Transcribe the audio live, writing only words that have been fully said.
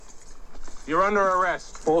You're under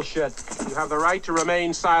arrest. Bullshit. You have the right to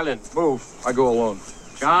remain silent. Move. I go alone.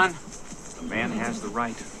 John, the man has the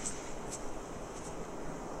right.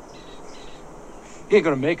 He ain't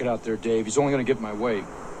gonna make it out there, Dave. He's only gonna get in my way.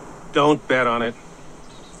 Don't bet on it.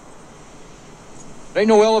 There ain't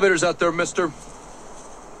no elevators out there, mister.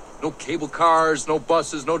 No cable cars, no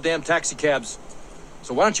buses, no damn taxi cabs.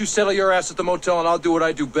 So why don't you settle your ass at the motel and I'll do what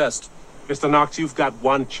I do best. Mr. Knox, you've got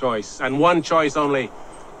one choice, and one choice only.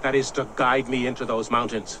 That is to guide me into those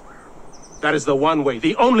mountains. That is the one way,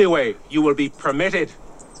 the only way you will be permitted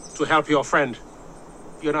to help your friend.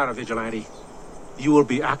 You're not a vigilante. You will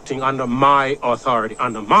be acting under my authority,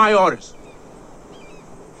 under my orders.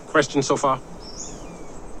 Questions so far?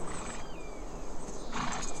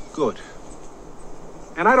 Good.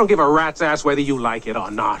 And I don't give a rat's ass whether you like it or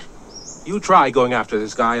not. You try going after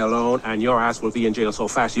this guy alone, and your ass will be in jail so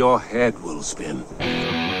fast your head will spin.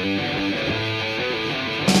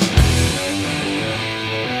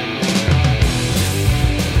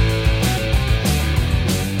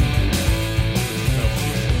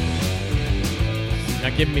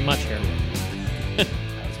 Not giving me much here. I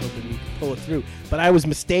was hoping you could pull it through, but I was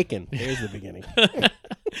mistaken. There's the beginning.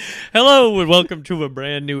 Hello and welcome to a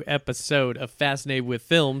brand new episode of Fascinated with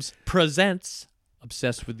Films presents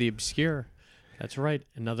Obsessed with the Obscure. That's right,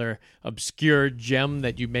 another obscure gem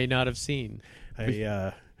that you may not have seen.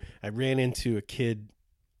 I ran into a kid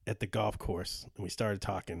at the golf course, and we started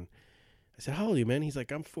talking. I said, "How old are you, man?" He's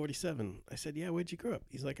like, "I'm 47." I said, "Yeah, where'd you grow up?"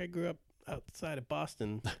 He's like, "I grew up outside of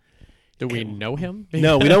Boston." Do we know him?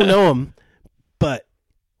 No, we don't know him, but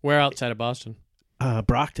Where outside of Boston?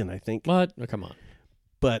 Brockton, I think. What? Oh, come on.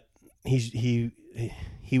 But he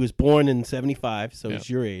was born in 75, so he's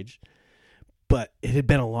your age. But it had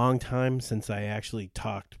been a long time since I actually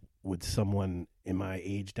talked with someone in my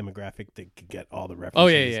age demographic that could get all the references. Oh,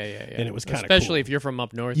 yeah. And it was kind of Especially cool. if you're from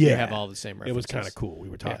up north, you have all the same references. It was kind of cool. We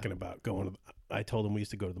were talking about going to I told him we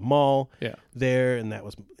used to go to the mall there, and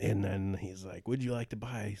then he's like, "What'd you like to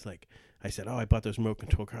buy?" He's like, I said, "Oh, I bought those remote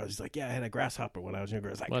control cars." He's like, "Yeah, I had a Grasshopper when I was younger."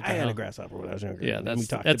 I was like, "I had a Grasshopper when I was younger." Yeah,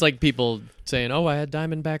 that's like people saying, "Oh, I had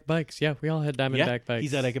Diamondback bikes." Yeah, we all had Diamondback bikes. He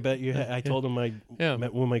said, "I could bet you." I told him when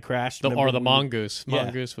I crashed. Or the Mongoose.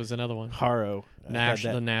 Mongoose was another one. Haro. The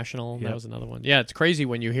National. That was another one. Yeah, it's crazy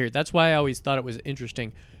when you hear it. That's why I always thought it was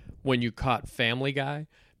interesting when you caught Family Guy,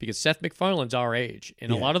 because Seth MacFarlane's our age,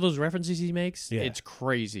 and a lot of those references he makes, it's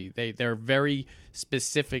crazy. They're very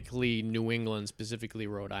specifically New England, specifically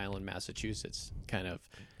Rhode Island, Massachusetts kind of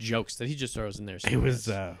jokes that he just throws in there. It was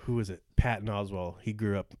who was it? Patton Oswalt. He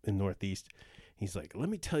grew up in Northeast. He's like, "Let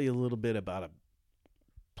me tell you a little bit about a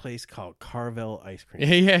place called Carvel Ice Cream."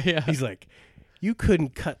 Yeah. He's like, "You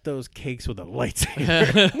couldn't cut those cakes with a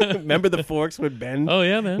lightsaber." Remember the forks would bend? Oh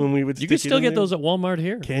yeah, man. When we would, you can still get those at Walmart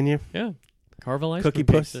here. Can you? Yeah. Carvel ice Cookie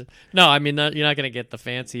cream Puss? pizza. No, I mean, you're not going to get the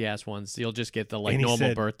fancy ass ones. You'll just get the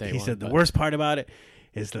normal birthday one. He said the worst part about it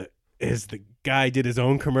is the guy did his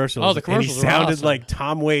own commercials. Oh, the commercials and he sounded awesome. like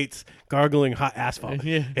Tom Waits gargling hot asphalt.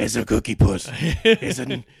 Yeah. It's a Cookie Puss. It's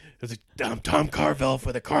a Tom Carvel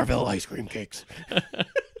for the Carvel ice cream cakes.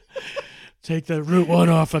 Take the Route 1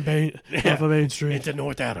 off of Main Street. Into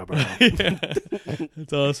North Attleboro.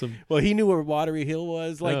 That's awesome. Well, he knew where Watery Hill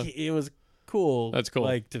was. It was cool. That's cool.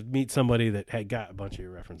 Like to meet somebody that had got a bunch of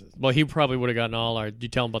your references. Well, he probably would have gotten all our. You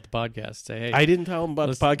tell him about the podcast. Say, hey, I didn't tell him about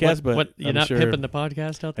the podcast, but you're I'm not sure pimping the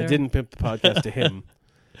podcast out there. I didn't pimp the podcast to him.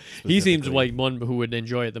 He seems like one who would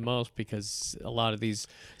enjoy it the most, because a lot of these,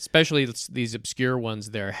 especially these obscure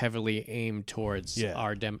ones, they're heavily aimed towards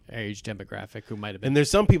our age demographic who might have been. And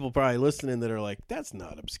there's some people probably listening that are like, "That's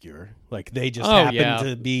not obscure." Like they just happen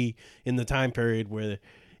to be in the time period where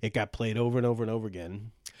it got played over and over and over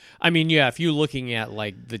again. I mean, yeah, if you're looking at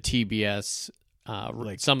like the TBS,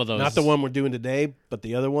 like some of those, not the one we're doing today, but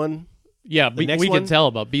the other one. Yeah, we can tell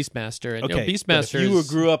about Beastmaster. And, okay, Beastmaster. If you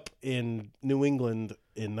grew up in New England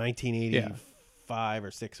in 1985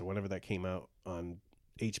 or 6 or whenever that came out on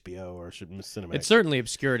HBO or Cinemax, it's certainly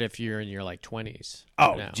obscured if you're in your like 20s.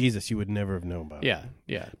 Oh, Jesus, you would never have known about it.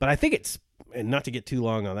 Yeah. But I think and not to get too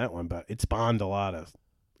long on that one, but it spawned a lot of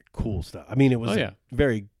cool stuff. I mean, it was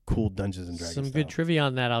very cool Dungeons and Dragons. Some style. good trivia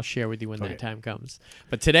on that I'll share with you when that time comes.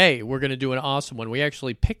 But today we're going to do an awesome one. We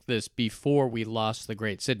actually picked this before we lost the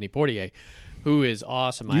great Sidney Poitier, who is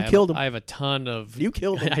awesome. You killed him. I have a ton of... You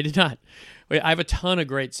killed him. I did not. I have a ton of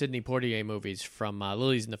great Sidney Poitier movies, from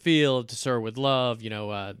Lilies in the Field to Sir with Love,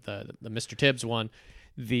 the Mr. Tibbs one.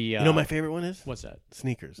 You know my favorite one is? What's that?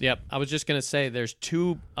 Sneakers. Yep. I was just going to say there's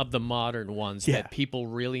two of the modern ones that people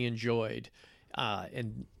really enjoyed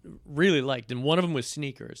and really liked. And one of them was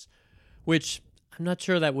Sneakers, which I'm not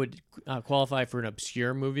sure that would qualify for an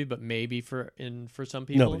obscure movie, but maybe for some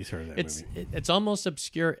people. Nobody's heard of that movie. It's almost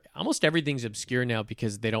obscure. Almost everything's obscure now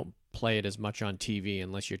because they don't play it as much on TV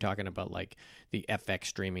unless you're talking about like the FX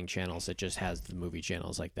streaming channels that just has the movie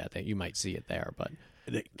channels like that you might see it there. But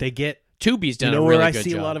they get Tubi's done a where really I good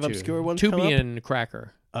see job a lot of too. obscure ones Tubi come up? and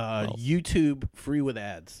Cracker. YouTube free with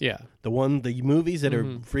ads. Yeah. The movies that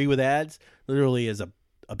are free with ads literally is a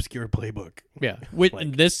obscure playbook. Yeah.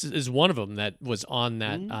 And this is one of them that was on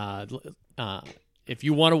that. If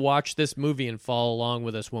you want to watch this movie and follow along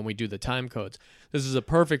with us when we do the time codes, this is a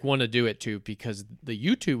perfect one to do it to, because the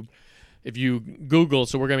YouTube, if you Google,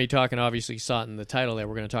 so we're going to be talking, obviously you saw it in the title there,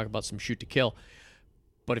 we're going to talk about some Shoot to Kill.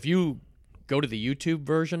 But if you go to the YouTube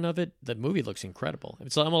version of it, the movie looks incredible.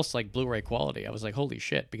 It's almost like Blu-ray quality. I was like, holy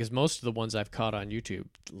shit, because most of the ones I've caught on YouTube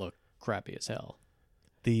look crappy as hell.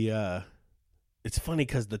 It's funny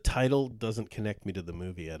because the title doesn't connect me to the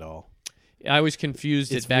movie at all. I was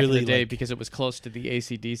confused It's back really in the day like- because it was close to the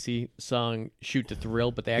AC/DC song Shoot to Thrill,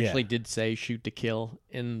 but they actually did say Shoot to Kill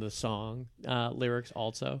in the song lyrics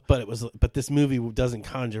also. But this movie doesn't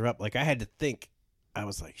conjure up. Like, I had to think. I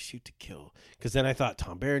was like, Shoot to Kill, because then I thought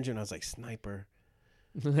Tom Berenger, and I was like, Sniper.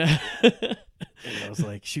 And I was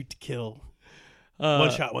like, Shoot to Kill. One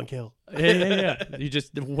shot, one kill. Yeah. You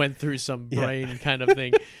just went through some brain kind of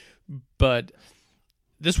thing. But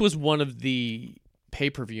this was one of the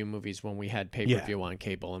pay-per-view movies when we had pay-per-view on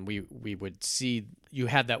cable, and we would see you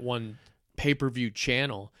had that one pay-per-view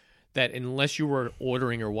channel that unless you were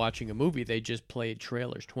ordering or watching a movie, they just played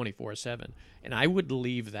trailers 24/7. And I would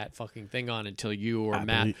leave that fucking thing on until you or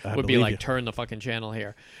Matt would be like, turn the fucking channel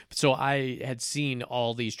here. So I had seen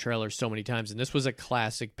all these trailers so many times, and this was a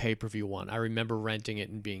classic pay-per-view one. I remember renting it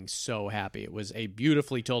and being so happy. It was a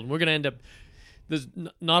beautifully told, and we're going to end up... There's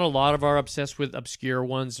not a lot of our obsessed with obscure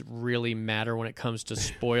ones really matter when it comes to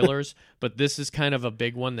spoilers, but this is kind of a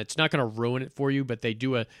big one that's not going to ruin it for you, but they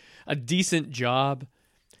do a decent job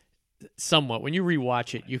somewhat. When you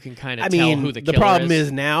rewatch it, you can kind of tell who the killer is. The problem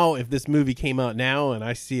is now, if this movie came out now and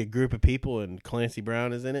I see a group of people and Clancy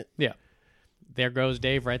Brown is in it. Yeah. There goes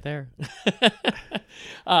Dave right there.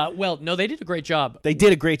 Well, no, they did a great job. They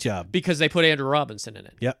did a great job. Because they put Andrew Robinson in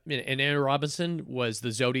it. Yep. And Andrew Robinson was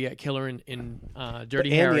the Zodiac killer in Dirty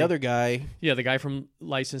Harry. And the other guy. Yeah, the guy from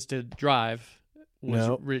License to Drive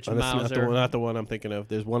was Rich Mauser. Not the one I'm thinking of.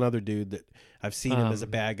 There's one other dude that I've seen him as a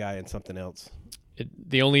bad guy in something else.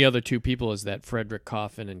 The only other two people is that Frederick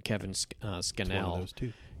Coffin and Kevin Scannell. One of those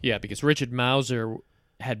two. Yeah, because Richard Mauser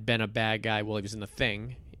had been a bad guy while he was in The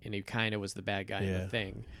Thing, and he kind of was the bad guy in The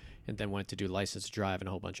Thing, and then went to do License to Drive and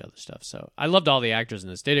a whole bunch of other stuff. So I loved all the actors in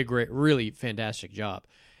this. They did a great, really fantastic job.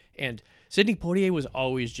 And Sidney Poitier was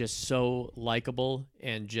always just so likable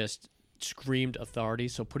and just screamed authority.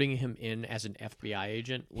 So putting him in as an FBI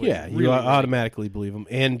agent was really, you automatically believe him.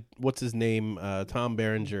 And what's his name? Tom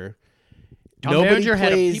Berenger. Tom Berenger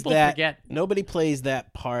had people forget. Nobody plays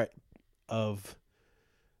that part of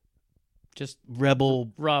just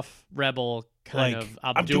rebel, rough rebel kind like, of.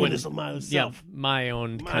 I'm doing this on myself. Yeah, my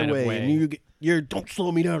own kind of way. And you're don't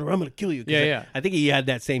slow me down or I'm going to kill you. Yeah. I think he had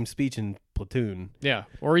that same speech in Platoon. Yeah,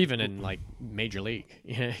 or even in like Major League.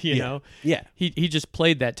 you know. Yeah. He just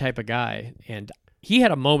played that type of guy, and he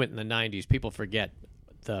had a moment in the '90s. People forget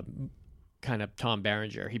the kind of Tom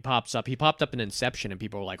Berenger. He popped up in Inception, and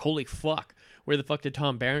people were like, "Holy fuck, where the fuck did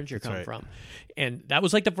Tom Berenger come from?" And that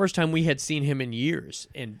was like the first time we had seen him in years.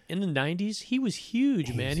 And in the '90s, he was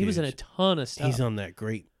huge, man. He was in a ton of stuff. He's on that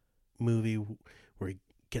great movie where he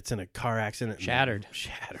gets in a car accident. Shattered.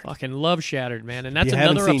 Fucking love Shattered, man. And that's you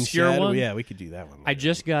another seen obscure Shattered? one. Yeah, we could do that one. I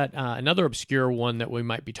just got another obscure one that we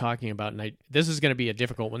might be talking about, and this is going to be a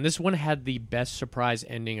difficult one. This one had the best surprise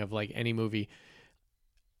ending of like any movie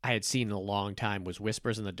I had seen in a long time, was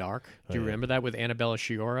Whispers in the Dark. Do you remember that with Annabella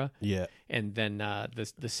Sciorra? Yeah. And then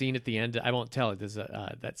the scene at the end, I won't tell it, there's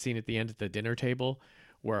that scene at the end at the dinner table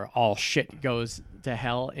where all shit goes to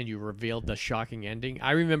hell and you revealed the shocking ending.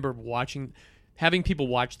 I remember having people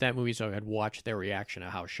watch that movie so I could watch their reaction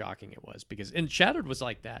of how shocking it was. And Shattered was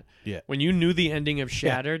like that. Yeah. When you knew the ending of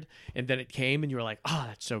Shattered and then it came and you were like, oh,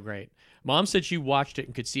 that's so great. Mom said she watched it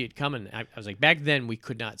and could see it coming. I was like, back then we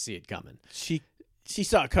could not see it coming. She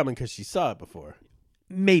saw it coming because she saw it before.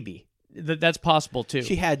 Maybe. That's possible, too.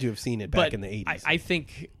 She had to have seen it back in the 80s.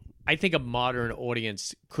 I think a modern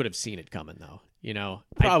audience could have seen it coming, though. You know?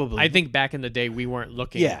 Probably. I think back in the day, we weren't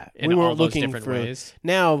looking we weren't looking different ways.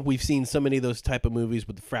 Now, we've seen so many of those type of movies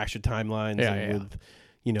with the fractured timelines with,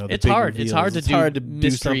 the it's big hard. reveals. It's hard to do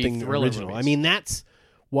mystery something thriller original. movies. I mean, that's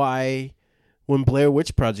why when Blair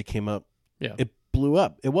Witch Project came up, it blew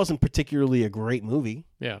up. It wasn't particularly a great movie.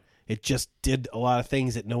 Yeah. it just did a lot of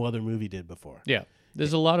things that no other movie did before. Yeah.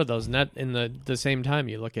 There's a lot of those. And that in the same time,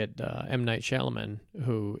 you look at M. Night Shyamalan,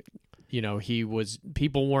 who,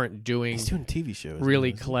 people weren't doing... He's doing TV shows.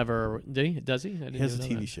 Really clever... Did he? Does he? He has a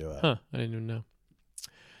TV show out. Huh. I didn't even know.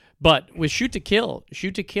 But with Shoot to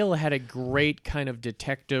Kill had a great kind of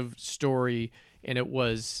detective story, and it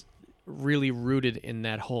was really rooted in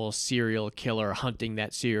that whole serial killer, hunting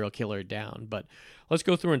that serial killer down. But let's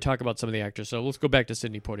go through and talk about some of the actors. So let's go back to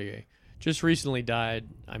Sidney Poitier. Just recently died.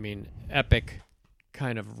 I mean, epic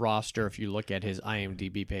kind of roster. If you look at his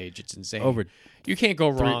IMDb page, it's insane. You can't go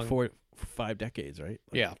wrong. 4, 5 decades, right?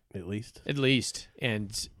 Yeah. At least.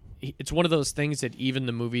 And it's one of those things that even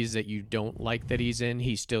the movies that you don't like that he's in,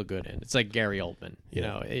 he's still good in. It's like Gary Oldman.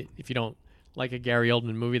 If you don't like a Gary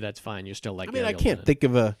Oldman movie, that's fine. You still like Gary Oldman. I can't think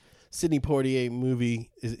of a Sidney Poitier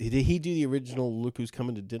movie. Did he do the original Look Who's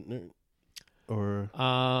Coming to Dinner? Or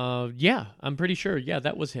yeah, I'm pretty sure. Yeah,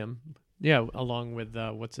 that was him. Yeah, along with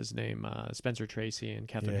what's his name, Spencer Tracy and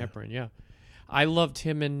Katharine Hepburn. Yeah, I loved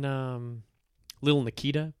him in Little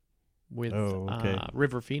Nikita with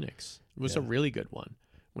River Phoenix. It was a really good one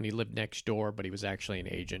when he lived next door, but he was actually an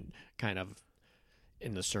agent, kind of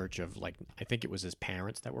in the search of I think it was his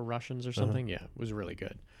parents that were Russians or something. Yeah, it was really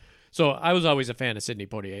good. So I was always a fan of Sidney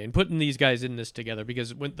Poitier and putting these guys in this together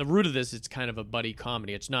because when the root of this, it's kind of a buddy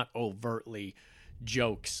comedy. It's not overtly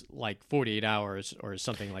jokes like 48 Hours or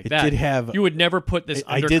something like that. Did have, you would never put this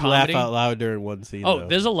under comedy. I did laugh out loud during one scene. Oh,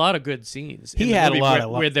 there's a lot of good scenes. He had a lot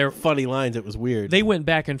of funny lines. It was weird. They went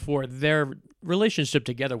back and forth. Their relationship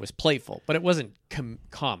together was playful, but it wasn't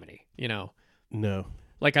comedy, No.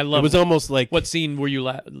 Like I love. It was almost like... What scene were you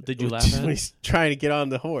did you laugh at? When he's trying to get on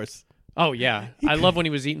the horse. Oh, yeah. I love when he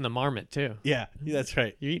was eating the marmot, too. Yeah, that's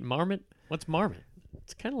right. You eat marmot? What's marmot?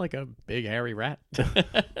 It's kind of like a big hairy rat.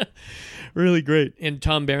 Really great. And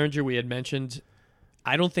Tom Berenger, we had mentioned,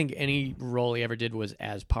 I don't think any role he ever did was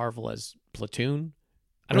as powerful as Platoon.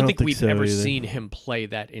 I don't think we've ever seen him play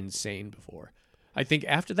that insane before. I think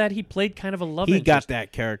after that, he played kind of a love interest. He got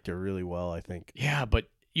that character really well, I think. Yeah, but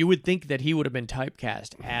you would think that he would have been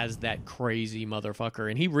typecast as that crazy motherfucker,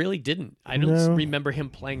 and he really didn't. I don't remember him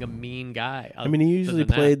playing a mean guy. I mean, he usually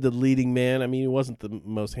played the leading man. I mean, he wasn't the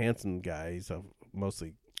most handsome guy. He's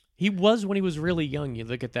mostly... He was when he was really young. You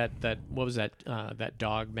look at that what was that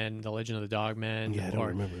Dogman, The Legend of the Dogman? Yeah, I don't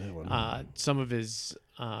remember that one. Some of his...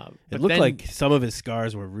 it looked like some of his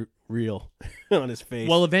scars were real on his face.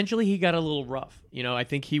 Well, eventually he got a little rough. I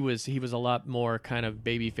think he was a lot more kind of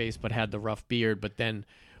baby face, but had the rough beard. But then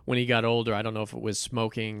when he got older, I don't know if it was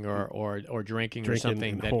smoking or drinking or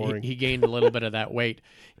something, that he gained a little bit of that weight.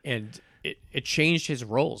 And it changed his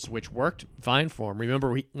roles, which worked fine for him.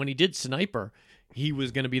 Remember, when he did Sniper, he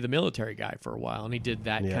was going to be the military guy for a while, and he did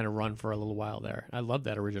that kind of run for a little while there. I love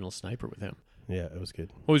that original Sniper with him. Yeah, it was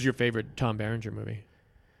good. What was your favorite Tom Berenger movie?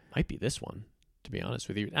 Might be this one, to be honest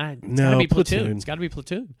with you. It's no, gotta be Platoon. It's got to be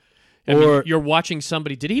Platoon. I mean, you're watching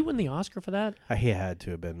somebody. Did he win the Oscar for that? He had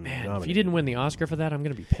to have been nominated. If he didn't win the Oscar for that, I'm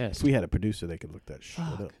going to be pissed. If we had a producer, they could look that shit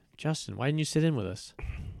up. Justin, why didn't you sit in with us?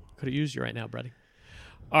 Could have used you right now, buddy.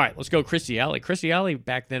 All right, let's go Kirstie Alley. Kirstie Alley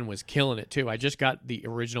back then was killing it, too. I just got the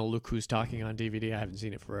original Look Who's Talking on DVD. I haven't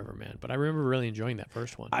seen it forever, man. But I remember really enjoying that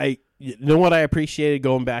first one. You know what I appreciated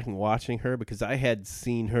going back and watching her? Because I had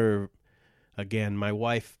seen her, again, my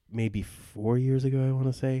wife, maybe 4 years ago, I want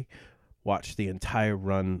to say, watched the entire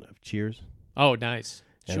run of Cheers. Oh, nice.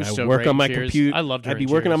 She was so great on my computer. I loved her. I'd be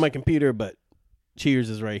working on my computer, but Cheers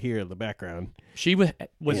is right here in the background. She was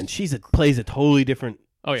and plays a totally different...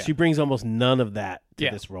 Oh, yeah. She brings almost none of that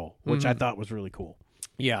to this role, which I thought was really cool.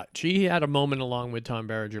 Yeah, she had a moment along with Tom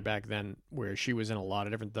Berenger back then where she was in a lot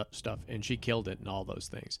of different stuff, and she killed it in all those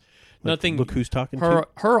things. Nothing. Look Who's Talking.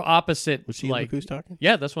 Her opposite. Was she in Look Who's Talking?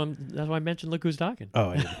 Yeah, that's why I mentioned Look Who's Talking.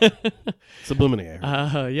 Oh, I didn't. Subliminary.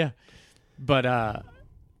 Yeah, but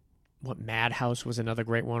what Madhouse was another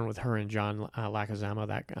great one with her and John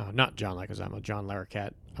Leguizamo. Not John Leguizamo, John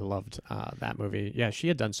Larroquette. I loved that movie. Yeah, she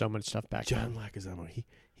had done so much stuff back then. John Leguizamo.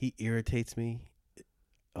 He irritates me.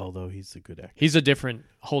 Although he's a good actor. He's a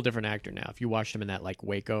whole different actor now. If you watched him in that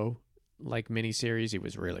Waco miniseries, he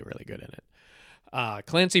was really, really good in it.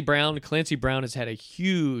 Clancy Brown has had a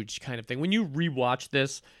huge kind of thing. When you rewatch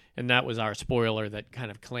this, and that was our spoiler, that kind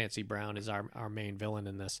of Clancy Brown is our main villain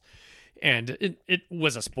in this. And it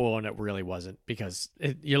was a spoiler, and it really wasn't, because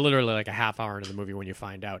you're literally like a half hour into the movie when you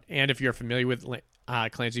find out. And if you're familiar with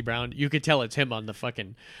Clancy Brown, you could tell it's him on the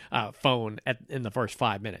fucking phone in the first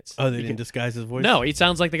 5 minutes. Oh, they didn't disguise his voice? No, he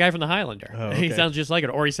sounds like the guy from The Highlander. Oh, okay. He sounds just like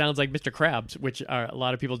it. Or he sounds like Mr. Krabs, which a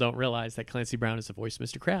lot of people don't realize that Clancy Brown is the voice of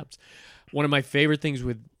Mr. Krabs. One of my favorite things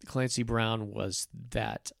with Clancy Brown was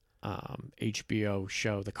that HBO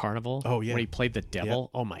show, The Carnival. Oh, yeah. When he played the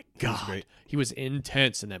devil. Yeah. Oh, my God. Great. He was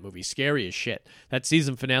intense in that movie. Scary as shit. That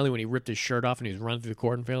season finale when he ripped his shirt off and he was running through the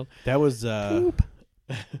cornfield. That was,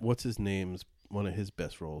 what's his name's one of his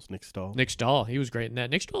best roles, Nick Stahl. Nick Stahl. He was great in that.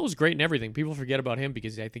 Nick Stahl was great in everything. People forget about him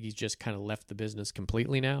because I think he's just kind of left the business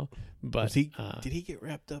completely now. But Was he, did he get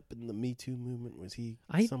wrapped up in the Me Too movement? Was he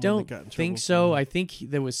I someone don't that got in think trouble so. for it? I think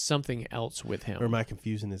there was something else with him. Or am I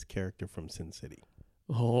confusing his character from Sin City?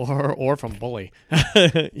 Or from Bully.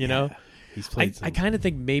 You know? He's played I kind of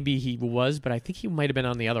think maybe he was, but I think he might have been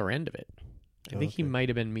on the other end of it. I think he Okay. might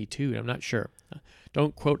have been Me Too. I'm not sure.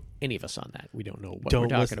 Don't quote any of us on that. We don't know what don't we're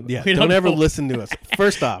talking listen, about. Yeah, We don't ever know. listen to us.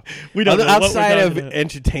 First off, We don't know what we're outside of talking about.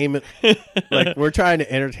 entertainment, like we're trying to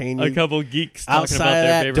entertain you. A couple geeks talking Outside about of their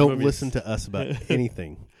that, favorite don't movies. listen to us about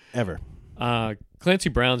anything ever. Clancy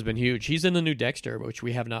Brown's been huge. He's in the new Dexter, which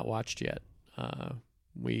we have not watched yet.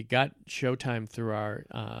 We got Showtime through our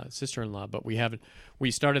sister-in-law, but we haven't.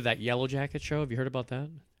 We started that Yellow Jacket show. Have you heard about that?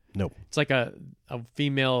 Nope. It's like a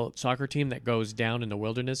female soccer team that goes down in the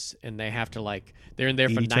wilderness, and they have to they're in there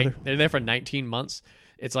Eat for each other? they're there for 19 months.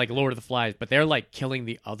 It's like Lord of the Flies, but they're like killing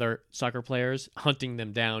the other soccer players, hunting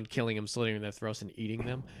them down, killing them, slitting their throats, and eating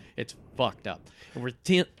them. It's fucked up. And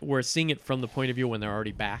we're seeing it from the point of view when they're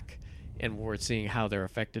already back, and we're seeing how they're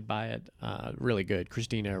affected by it. Really good.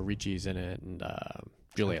 Christina Ricci's in it, and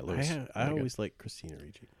Juliette Lewis. I always like Christina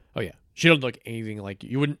Ricci. Oh yeah, she doesn't look anything like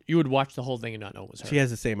you. You would watch the whole thing and not know it was her. She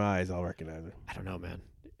has the same eyes. I'll recognize her. I don't know, man.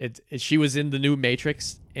 She was in the new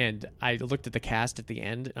Matrix, and I looked at the cast at the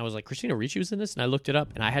end, and I was like, Christina Ricci was in this, and I looked it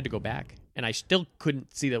up, and I had to go back, and I still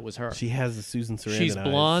couldn't see that it was her. She has the Susan Sarandon She's eyes.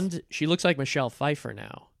 blonde. She looks like Michelle Pfeiffer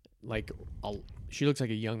now. She looks like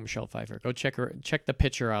a young Michelle Pfeiffer. Go check the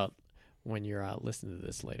picture out when you're listening to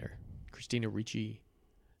this later. Christina Ricci,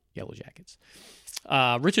 Yellow Jackets.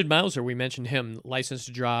 Richard Mauser, we mentioned him. License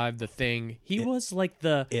to Drive, The Thing. He was like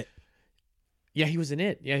the... It. Yeah, he was in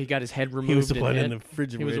it. Yeah, he got his head removed. He was the one It. in the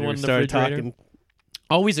refrigerator. He was the one in the started refrigerator. talking.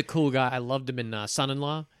 Always a cool guy. I loved him in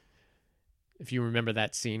Son-in-Law. If you remember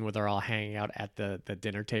that scene where they're all hanging out at the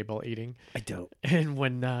dinner table eating. I don't. And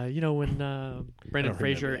when Brendan remember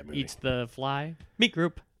Fraser that movie. eats the fly. Meat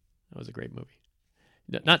Group. That was a great movie.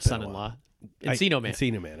 Not Son-in-Law. Encino Man.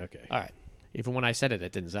 Encino Man, okay. All right. Even when I said it,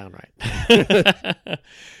 it didn't sound right.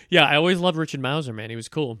 Yeah, I always loved Richard Mauser, man. He was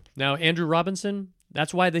cool. Now, Andrew Robinson,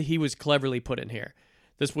 that's why he was cleverly put in here.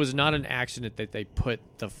 This was not an accident that they put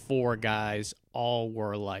the four guys all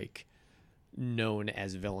were like known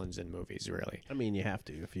as villains in movies, really. I mean, you have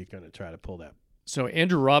to if you're going to try to pull that. So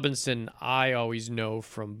Andrew Robinson, I always know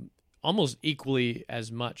from almost equally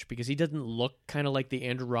as much because he doesn't look kind of like the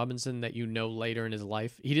Andrew Robinson that you know later in his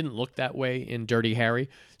life. He didn't look that way in Dirty Harry,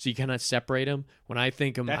 so you cannot separate him. When I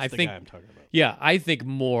think him, That's I the think guy I'm talking about. yeah, I think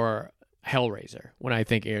more Hellraiser when I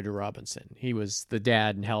think Andrew Robinson. He was the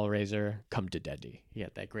dad in Hellraiser, Come to Daddy. He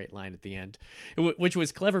had that great line at the end, which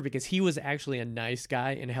was clever because he was actually a nice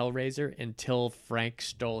guy in Hellraiser until Frank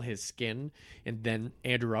stole his skin, and then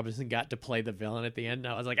Andrew Robinson got to play the villain at the end.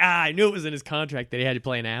 And I was like, I knew it was in his contract that he had to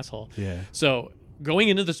play an asshole. Yeah. So going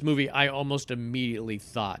into this movie, I almost immediately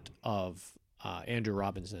thought of Andrew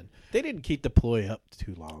Robinson. They didn't keep the ploy up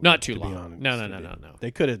too long. Not too to long. Be honest No.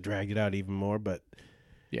 They could have dragged it out even more, but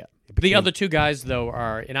Yeah. it The became- other two guys, though,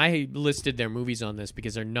 are, and I listed their movies on this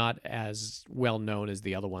because they're not as well known as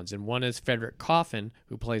the other ones. And one is Frederick Coffin,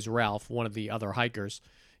 who plays Ralph, one of the other hikers.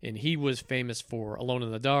 And he was famous for Alone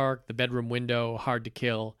in the Dark, The Bedroom Window, Hard to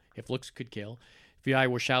Kill, If Looks Could Kill, V.I.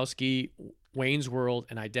 Wachowski, Wayne's World,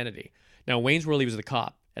 and Identity. Now, Wayne's World, he was the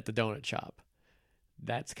cop at the donut shop.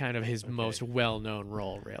 That's kind of his most well-known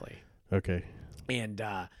role, really. Okay. And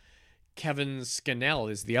Kevin Scannell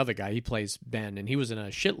is the other guy. He plays Ben, and he was in a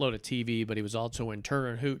shitload of TV, but he was also in Turner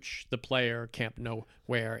and Hooch, The Player, Camp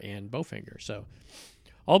Nowhere, and Bowfinger. So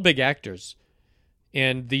all big actors.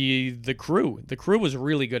 And the crew was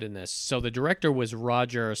really good in this. So the director was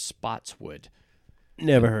Roger Spottiswoode.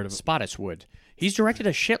 Never heard of it. Spottiswoode. He's directed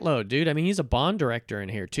a shitload, dude. I mean, he's a Bond director in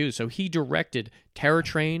here, too. So he directed Terror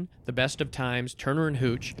Train, The Best of Times, Turner and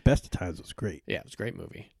Hooch. Best of Times was great. Yeah, it was a great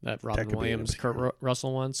movie. That Robin could be Williams, an Kurt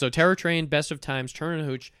Russell one. So Terror Train, Best of Times, Turner and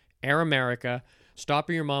Hooch, Air America, Stop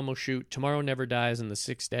or Your Mom Will Shoot, Tomorrow Never Dies, and The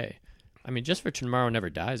Sixth Day. I mean, just for Tomorrow Never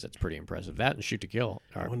Dies, that's pretty impressive. That and Shoot to Kill.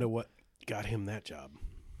 I wonder what got him that job.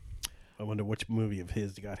 I wonder which movie of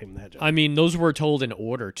his got him that job. I mean, those were told in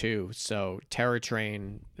order, too. So Terror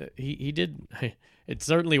Train, he did... It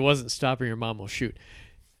certainly wasn't Stop or Your Mom Will Shoot.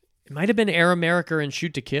 It might have been Air America and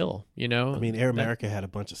Shoot to Kill, you know? I mean, Air America had a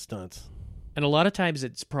bunch of stunts. And a lot of times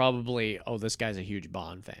it's probably, this guy's a huge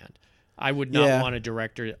Bond fan. I would not want a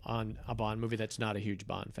director on a Bond movie that's not a huge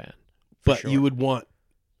Bond fan. But sure. you would want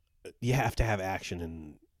you have to have action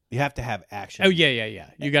and. You have to have action. Oh yeah.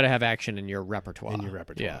 You got to have action in your repertoire.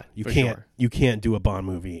 Yeah, you you can't do a Bond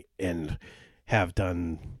movie and have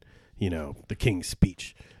done, the King's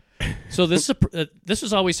Speech. So this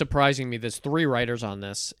is always surprising me. There's 3 writers on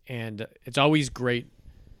this, and it's always great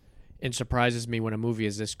and surprises me when a movie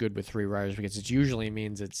is this good with 3 writers because it usually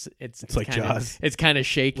means it's like Jaws. It's kind of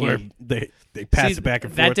shaky. Where they pass it back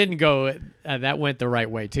and forth. That didn't go. That went the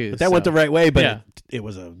right way too. But that went the right way, but it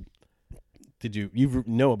was a. Did you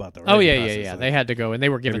know about the writing process? Yeah. They had to go, and they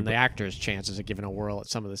were giving the actors chances of giving a whirl at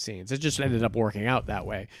some of the scenes. It just ended up working out that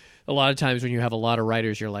way. A lot of times when you have a lot of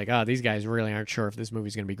writers, you're like, these guys really aren't sure if this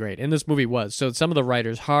movie's going to be great. And this movie was. So some of the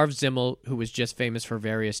writers, Harv Zimmel, who was just famous for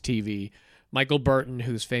various TV, Michael Burton,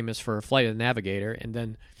 who's famous for Flight of the Navigator, and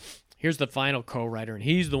then here's the final co-writer, and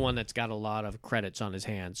he's the one that's got a lot of credits on his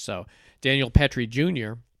hands. So Daniel Petrie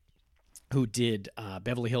Jr., who did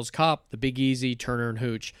Beverly Hills Cop, The Big Easy, Turner and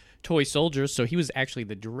Hooch, Toy Soldiers. So he was actually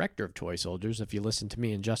the director of Toy Soldiers. If you listened to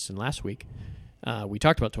me and Justin last week, we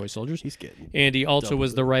talked about Toy Soldiers. He's getting and he also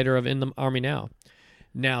was the writer of In the Army Now.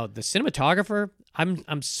 Now, the cinematographer,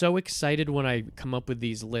 I'm so excited when I come up with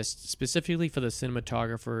these lists, specifically for the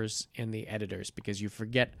cinematographers and the editors, because you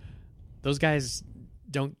forget those guys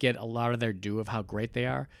don't get a lot of their due of how great they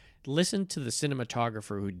are. Listen to the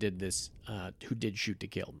cinematographer who did this, who did Shoot to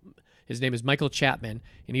Kill. His name is Michael Chapman,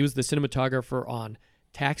 and he was the cinematographer on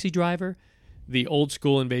Taxi Driver, The Old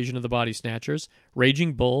School Invasion of the Body Snatchers,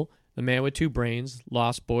 Raging Bull, The Man with Two Brains,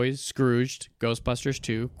 Lost Boys, Scrooged, Ghostbusters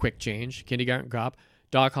 2, Quick Change, Kindergarten Cop,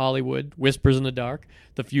 Doc Hollywood, Whispers in the Dark,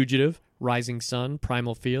 The Fugitive, Rising Sun,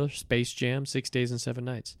 Primal Fear, Space Jam, 6 Days and 7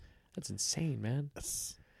 Nights. That's insane, man.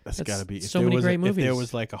 That's got to be so many great movies. If there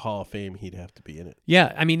was like a Hall of Fame, he'd have to be in it.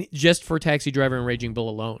 Yeah, I mean, just for Taxi Driver and Raging Bull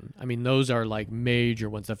alone. I mean, those are like major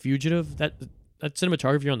ones. The Fugitive, that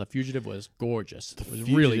cinematography on The Fugitive was gorgeous. It was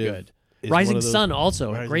really good. Rising Sun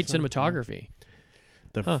also, great cinematography.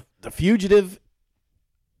 The Fugitive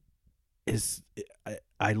is.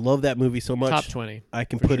 I love that movie so much. Top 20. I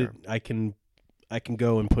can put it. I can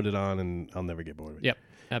go and put it on, and I'll never get bored of it. Yep,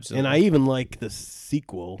 absolutely. And I even like the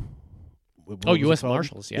sequel. U.S.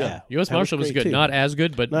 Marshals, yeah. U.S. Marshals was good. Too. Not as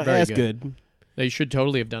good, but not very as good. They should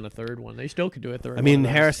totally have done a third one. They still could do a third one. I mean,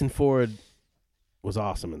 Harrison Ford was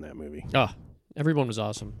awesome in that movie. Oh, everyone was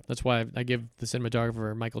awesome. That's why I give the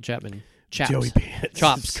cinematographer Michael Chapman chops. Joey Pants.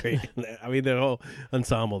 Chops. Great. I mean, the whole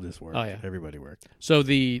ensemble just worked. Oh, yeah. Everybody worked. So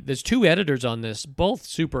there's 2 editors on this, both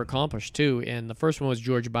super accomplished, too. And the first one was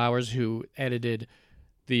George Bowers, who edited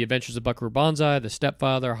The Adventures of Buckaroo Banzai, The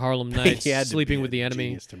Stepfather, Harlem Nights, Sleeping with the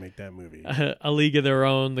Enemy, to make that movie, A League of Their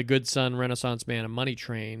Own, The Good Son, Renaissance Man, and Money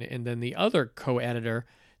Train. And then the other co-editor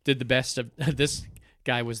did the best of this.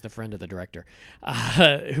 Guy was the friend of the director,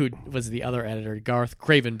 who was the other editor, Garth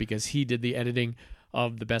Craven, because he did the editing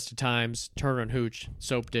of The Best of Times, Turner and Hooch,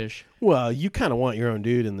 Soap Dish. Well, you kind of want your own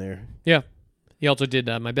dude in there. Yeah. He also did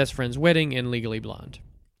My Best Friend's Wedding and Legally Blonde.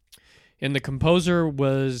 And the composer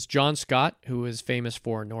was John Scott, who is famous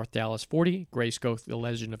for North Dallas 40, Grayskull, The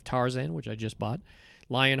Legend of Tarzan, which I just bought,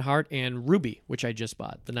 Lionheart, and Ruby, which I just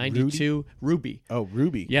bought. The 92 Ruby. Oh,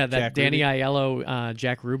 Ruby. Yeah, that Jack Danny Ruby? Aiello,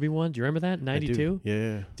 Jack Ruby one. Do you remember that? 92?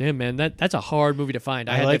 Yeah. Damn, man, that's a hard movie to find.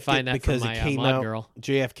 I had to find that for my mod girl.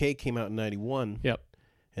 JFK came out in 91. Yep.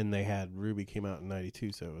 And they had Ruby came out in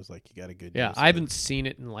 92, so it was like you got a good. Yeah, I haven't seen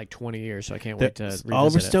it in like 20 years, so I can't wait to revisit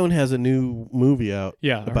Oliver it. Stone has a new movie out.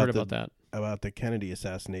 Yeah, I heard about that. About the Kennedy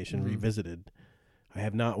assassination revisited. I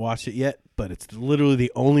have not watched it yet, but it's literally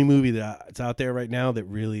the only movie that's out there right now that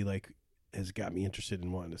really like has got me interested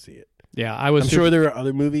in wanting to see it. Yeah, I'm sure there are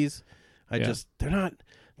other movies. They're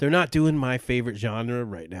not doing my favorite genre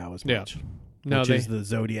right now as much. No, which is the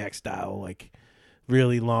Zodiac style, like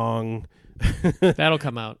really long. That'll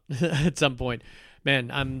come out at some point.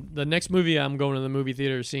 Man, the next movie I'm going to the movie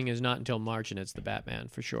theater seeing is not until March, and it's The Batman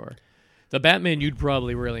for sure. The Batman you'd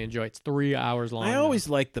probably really enjoy. It's 3 hours long. I always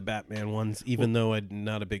like the Batman ones, even though I'm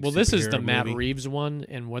not a big. Well, this is the movie. Matt Reeves one,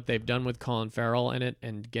 and what they've done with Colin Farrell in it,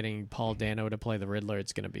 and getting Paul Dano to play the Riddler.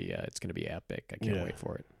 It's gonna be epic. I can't wait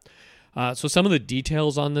for it. So some of the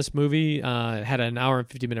details on this movie had an hour and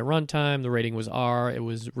 50-minute runtime. The rating was R. It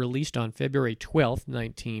was released on February 12th,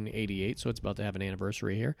 1988, so it's about to have an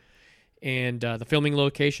anniversary here. And the filming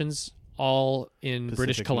locations all in Pacific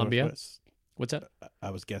British Columbia. Northwest. What's that?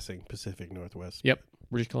 I was guessing Pacific Northwest. Yep,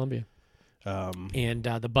 British Columbia. And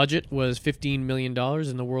the budget was $15 million,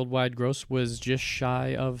 and the worldwide gross was just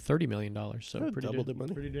shy of $30 million. So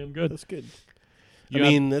pretty damn good. That's good.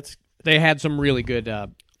 They had some really good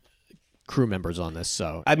crew members on this.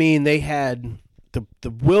 So I mean, they had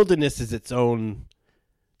the wilderness is its own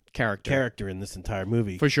character in this entire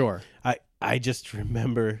movie for sure. I just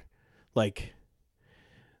remember like,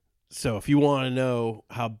 so if you want to know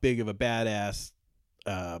how big of a badass,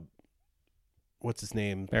 what's his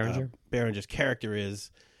name? Berenger's character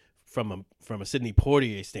is from a Sidney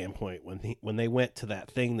Poitier standpoint, when they went to that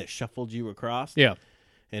thing that shuffled you across. Yeah.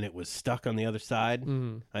 And it was stuck on the other side.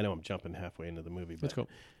 Mm-hmm. I know I'm jumping halfway into the movie, but that's cool.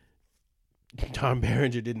 Tom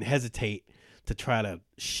Berenger didn't hesitate to try to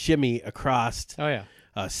shimmy across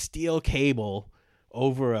a steel cable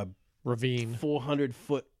over a ravine,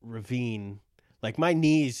 400-foot ravine. Like, my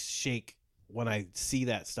knees shake when I see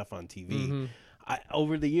that stuff on TV. Mm-hmm.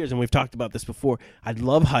 Over the years, and we've talked about this before, I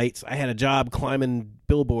love heights. I had a job climbing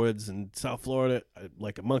billboards in South Florida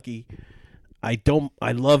like a monkey. I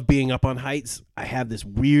love being up on heights. I have this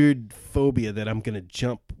weird phobia that I'm going to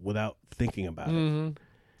jump without thinking about it.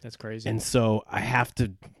 That's crazy. And so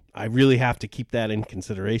I really have to keep that in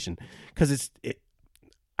consideration, because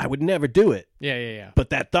I would never do it. Yeah. But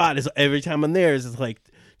that thought is every time I'm there is like,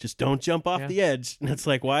 just don't jump off the edge. And it's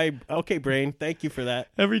like, why? Okay, brain, thank you for that.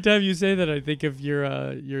 Every time you say that, I think of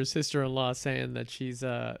your sister-in-law saying that she's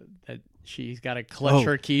got to clutch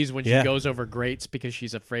her keys when she goes over grates because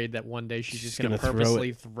she's afraid that one day she's just going to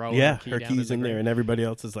purposely throw her keys in there, and everybody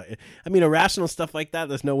else is like, I mean, irrational stuff like that.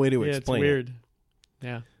 There's no way to explain. It's weird. It.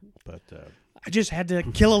 Yeah, but I just had to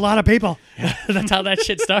kill a lot of people. That's how that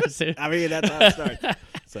shit starts. Dude. I mean, that's how it starts.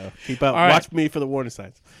 So keep up. Watch me for the warning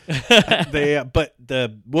signs. But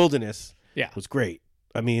the Wilderness was great.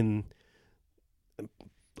 I mean,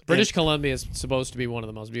 British Columbia is supposed to be one of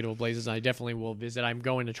the most beautiful places. I definitely will visit. I'm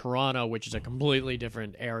going to Toronto, which is a completely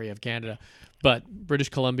different area of Canada. But British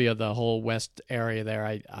Columbia, the whole west area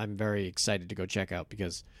there, I'm very excited to go check out,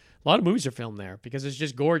 because a lot of movies are filmed there, because it's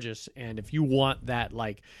just gorgeous. And if you want that,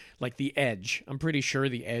 like The Edge, I'm pretty sure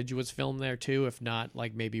The Edge was filmed there too, if not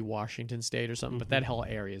like maybe Washington State or something. But that whole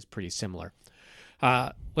area is pretty similar.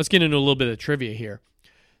 Let's get into a little bit of trivia here.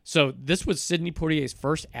 So this was Sidney Poitier's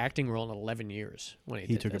first acting role in 11 years when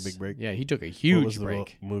he took a big break. Yeah, he took a huge break. What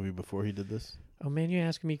was the movie before he did this? Oh man, you're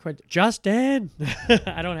asking me questions. Justin,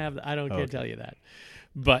 can't tell you that.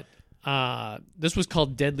 But this was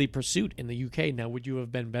called Deadly Pursuit in the UK. Now, would you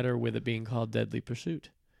have been better with it being called Deadly Pursuit?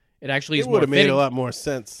 It actually is more fitting. It would have made a lot more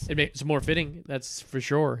sense. It's more fitting, that's for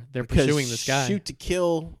sure. They're pursuing this guy. Shoot to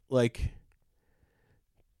Kill, like,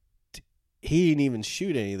 he didn't even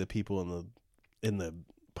shoot any of the people in the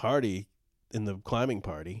party, in the climbing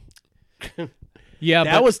party. Yeah,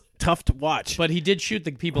 that was tough to watch. But he did shoot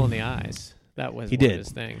the people in the eyes. That was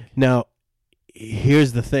his thing. Now,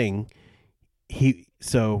 here's the thing.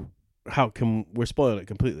 How come we're spoiling it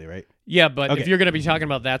completely, right? Yeah, but if you're going to be talking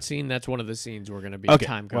about that scene, that's one of the scenes we're going to be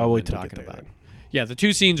talking about. Yeah, the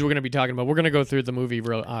two scenes we're going to be talking about. We're going to go through the movie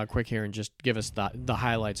real quick here and just give us the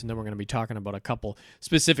highlights, and then we're going to be talking about a couple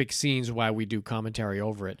specific scenes while we do commentary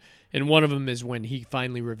over it. And one of them is when he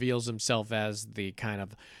finally reveals himself as the kind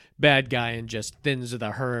of bad guy and just thins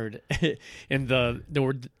the herd. And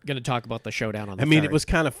we're going to talk about the showdown on the ferry. It was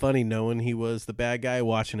kind of funny knowing he was the bad guy,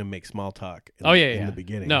 watching him make small talk in the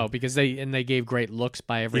beginning. No, because they gave great looks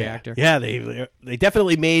by every actor. Yeah, they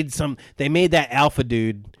definitely made that alpha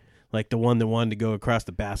dude, like the one that wanted to go across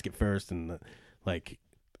the basket first, and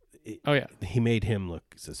he made him look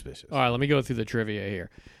suspicious. All right, let me go through the trivia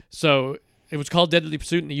here. So it was called Deadly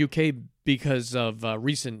Pursuit in the UK because of a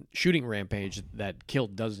recent shooting rampage that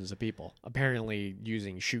killed dozens of people. Apparently,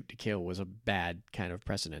 using shoot to kill was a bad kind of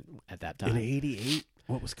precedent at that time. In '88,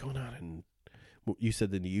 what was going on you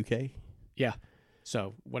said in the UK? Yeah.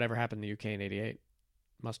 So whatever happened in the UK in '88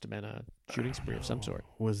 must have been a shooting spree of some sort.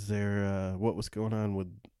 Was there what was going on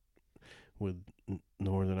with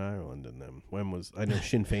Northern Ireland and them? I know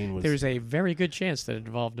Sinn Féin was... There's a very good chance that it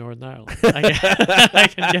involved Northern Ireland.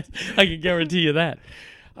 I can guarantee you that.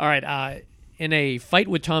 All right. In a fight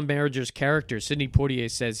with Tom Berenger's character, Sidney Poitier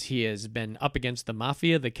says he has been up against the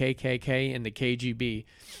Mafia, the KKK, and the KGB.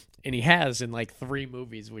 And he has in 3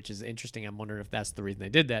 movies, which is interesting. I'm wondering if that's the reason they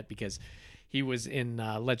did that, because he was in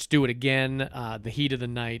Let's Do It Again, The Heat of the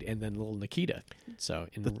Night, and then Little Nikita. So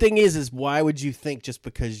the thing is why would you think just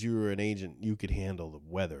because you were an agent you could handle the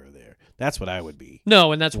weather there? That's what I would be.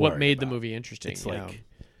 No, and that's what made the movie interesting.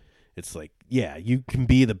 It's like, yeah, you can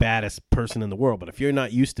be the baddest person in the world, but if you're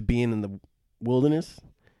not used to being in the wilderness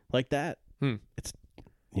like that, it's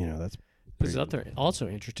that's. This is also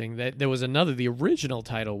interesting that there was the original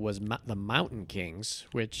title was The Mountain Kings,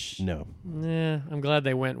 which... No. I'm glad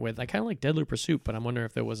they went with... I kind of like Deadly Pursuit, but I'm wondering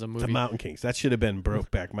if there was a movie... The Mountain Kings. That should have been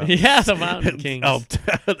Brokeback Mountain. Yeah, The Mountain Kings.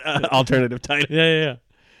 Alternative title. Yeah.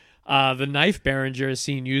 The knife Berenger is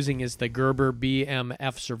seen using is the Gerber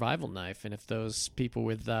BMF survival knife, and if those people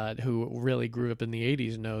who really grew up in the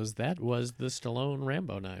 80s knows, that was the Stallone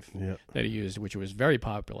Rambo knife that he used, which was very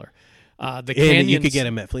popular. The and you could get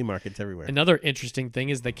them at flea markets everywhere. Another interesting thing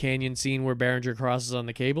is the canyon scene where Berenger crosses on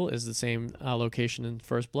the cable is the same location in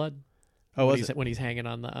First Blood. Oh, when he's hanging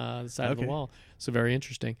on the side of the wall. So very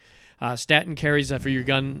interesting. Stanton carries, for your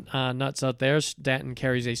gun nuts out there, Stanton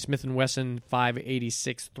carries a Smith & Wesson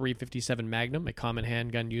 5.86 357 Magnum, a common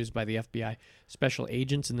handgun used by the FBI special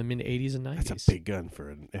agents in the mid-'80s and 90s. That's a big gun for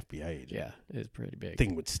an FBI agent. Yeah, it is pretty big.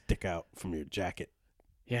 Thing would stick out from your jacket.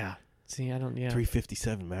 Yeah. See, I don't. Yeah,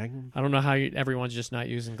 357 Magnum. I don't know how everyone's just not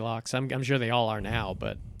using Glocks. I'm sure they all are now,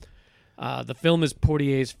 but the film is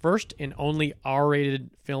Portier's first and only R-rated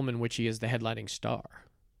film in which he is the headlining star.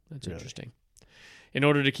 That's interesting. In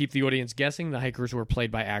order to keep the audience guessing, the hikers were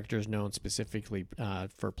played by actors known specifically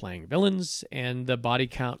for playing villains, and the body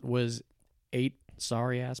count was 8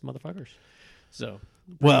 sorry-ass motherfuckers. So,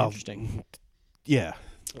 interesting. Yeah.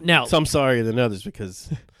 Now, some sorrier than others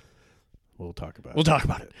because we'll talk about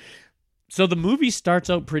it. So the movie starts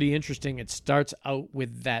out pretty interesting. It starts out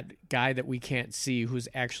with that guy that we can't see who's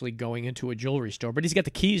actually going into a jewelry store, but he's got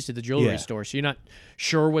the keys to the jewelry store, so you're not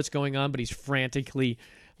sure what's going on, but he's frantically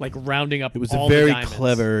rounding up all the diamonds. It was a very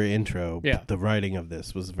clever intro. Yeah. The writing of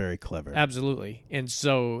this was very clever. Absolutely. And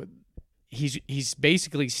so he's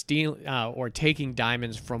basically stealing or taking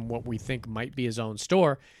diamonds from what we think might be his own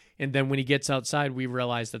store. And then when he gets outside, we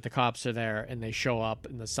realize that the cops are there, and they show up,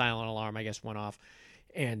 and the silent alarm, I guess, went off.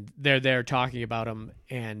 And they're there talking about him,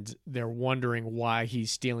 and they're wondering why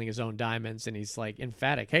he's stealing his own diamonds. And he's like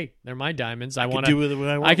emphatic, "Hey, they're my diamonds. I can do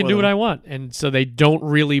what I want." And so they don't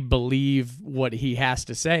really believe what he has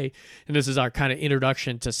to say. And this is our kind of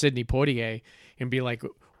introduction to Sidney Poitier, and be like,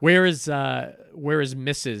 "Where is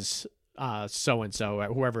Mrs. So and so,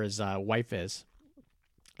 whoever his wife is?"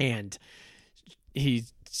 And he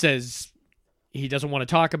says he doesn't want to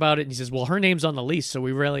talk about it, and he says, well, her name's on the lease, so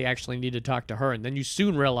we really actually need to talk to her. And then you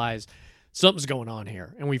soon realize something's going on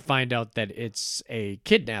here, and we find out that it's a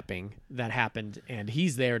kidnapping that happened, and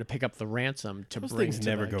he's there to pick up the ransom to bring to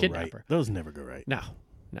the kidnapper. Right. Those never go right. No,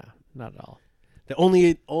 not at all.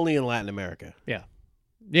 Only in Latin America.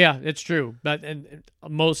 Yeah, it's true, but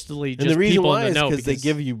mostly just and the reason people why in the know because they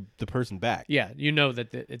give you the person back. Yeah, you know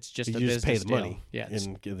that it's just a business just pay the deal. money. Yeah,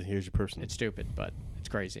 and here's your person. It's stupid, but it's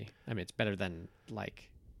crazy. I mean, it's better than what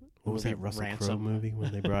was that Russell Crowe movie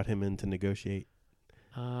when they brought him in to negotiate?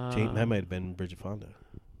 That might have been Bridget Fonda.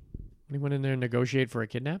 He went in there and negotiate for a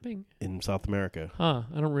kidnapping in South America. Huh?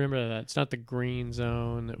 I don't remember that. It's not the Green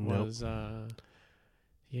Zone. It was.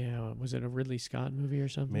 Yeah, was it a Ridley Scott movie or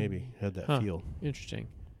something? Maybe had that feel. Interesting.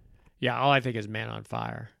 Yeah, all I think is Man on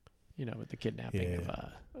Fire, with the kidnapping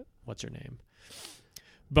of what's her name.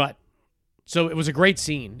 But so it was a great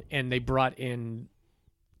scene, and they brought in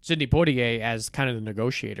Sidney Poitier as kind of the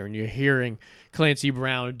negotiator, and you're hearing Clancy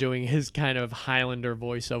Brown doing his kind of Highlander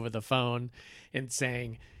voice over the phone and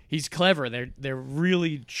saying he's clever. They're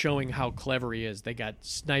really showing how clever he is. They got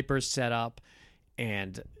snipers set up,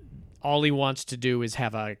 and all he wants to do is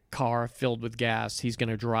have a car filled with gas. He's going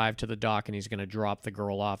to drive to the dock, and he's going to drop the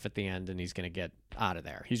girl off at the end, and he's going to get out of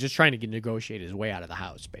there. He's just trying to negotiate his way out of the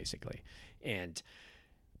house, basically. And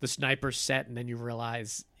the sniper's set, and then you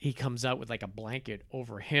realize he comes out with a blanket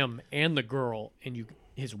over him and the girl and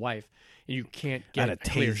his wife, and you can't get a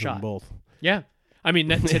clear shot. Both. Yeah. I mean,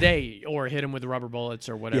 today, or hit him with rubber bullets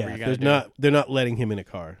or whatever you got to do. They're not letting him in a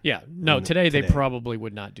car. Yeah, no. Today they probably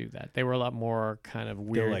would not do that. They were a lot more kind of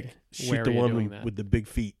weird. They're shoot the one with the big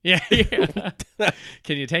feet. Yeah.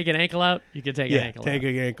 Can you take an ankle out? You can take an ankle out. Take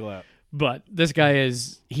an ankle out. But this guy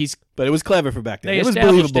But it was clever for back then. It was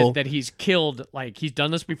believable that he's killed. He's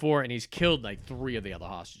done this before, and he's killed 3 of the other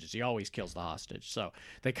hostages. He always kills the hostage, so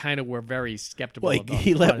they kind of were very skeptical. Well,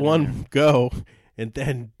 he let one go, and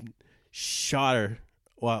then shot her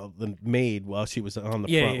while she was on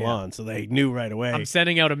the front lawn, so they knew right away. I'm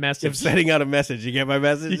sending out a message. You get my message? You get my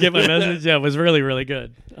message? Yeah, it was really, really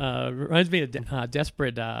good. Reminds me of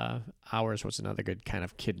Desperate Hours was another good kind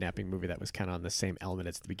of kidnapping movie that was kind of on the same element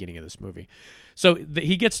as the beginning of this movie. So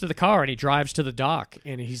he gets to the car, and he drives to the dock,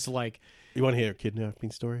 and he's like... You want to hear a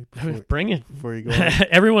kidnapping story? Bring it. Before you go on?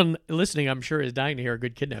 Everyone listening, I'm sure, is dying to hear a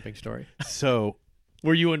good kidnapping story. So...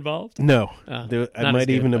 Were you involved? No. I might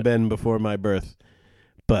even have been before my birth.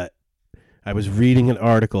 But I was reading an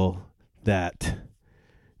article that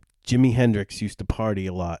Jimi Hendrix used to party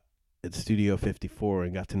a lot at Studio 54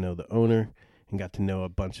 and got to know the owner and got to know a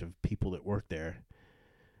bunch of people that worked there.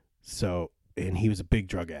 So, and he was a big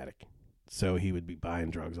drug addict. So he would be buying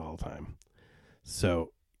drugs all the time.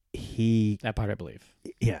 So that part I believe.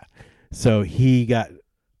 Yeah. So he got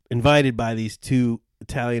invited by these 2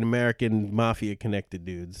 Italian-American mafia-connected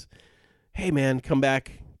dudes. Hey, man, come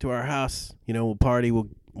back to our house. We'll party.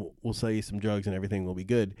 We'll sell you some drugs and everything will be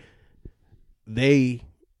good. they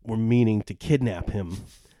were meaning to kidnap him.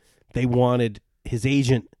 They wanted his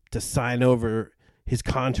agent to sign over his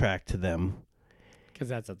contract to them. Because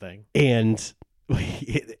that's a thing. And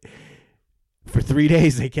for 3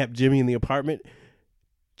 days, they kept Jimmy in the apartment.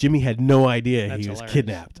 Jimmy had no idea he was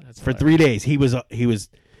kidnapped. For 3 days, he was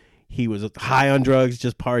high on drugs,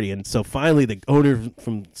 just partying. So finally, the owner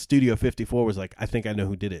from Studio 54 was like, "I think I know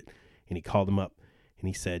who did it," and he called him up and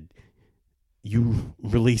he said, "You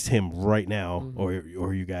release him right now,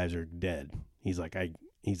 or you guys are dead." He's like,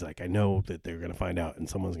 I know that they're gonna find out and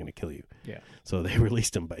someone's gonna kill you. Yeah. So they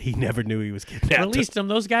released him, but he never knew he was kidnapped. Released him.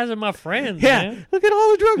 Those guys are my friends. Yeah. Man. Look at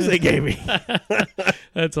all the drugs they gave me.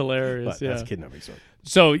 That's hilarious. But that's kidnapping story.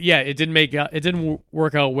 So yeah, it didn't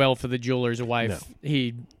work out well for the jeweler's wife. No.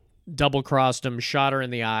 He double crossed him, shot her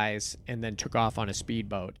in the eyes, and then took off on a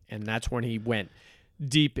speedboat. And that's when he went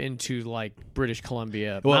deep into like British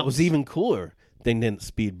Columbia. Well, mountains. It was even cooler than the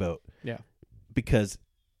speedboat. Yeah, because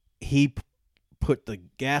he put the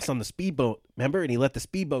gas on the speedboat, remember, and he let the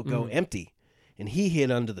speedboat go empty, and he hid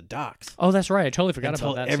under the docks. Oh, that's right. I totally forgot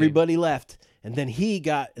about that. Everybody left, and then he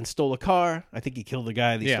got and stole a car. I think he killed the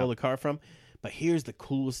guy that he stole the car from. But here's the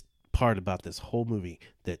coolest part about this whole movie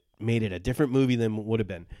that made it a different movie than it would have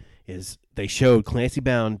been, is they showed Clancy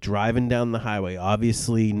Brown driving down the highway,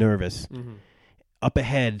 obviously nervous. Mm-hmm. Up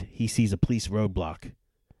ahead, he sees a police roadblock,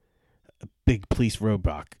 a big police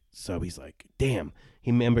roadblock. So he's like, damn.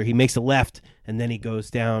 He makes a left, and then he goes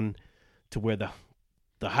down to where the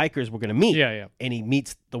hikers were going to meet. Yeah. And he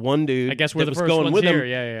meets the one dude. I guess we're that the was first going ones with here. him.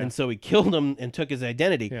 Yeah. And so he killed him and took his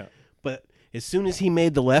identity. Yeah. But as soon as he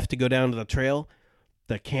made the left to go down to the trail,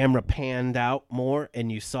 the camera panned out more,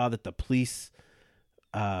 and you saw that the police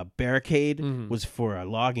barricade was for a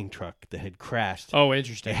logging truck that had crashed. Oh,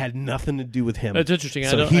 interesting. It had nothing to do with him. That's interesting.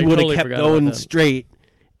 So he would have kept going straight,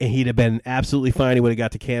 and he'd have been absolutely fine. He would have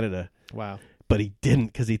got to Canada. Wow. But he didn't,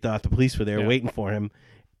 because he thought the police were there waiting for him.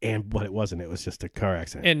 But it wasn't. It was just a car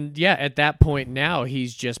accident. And yeah, at that point now,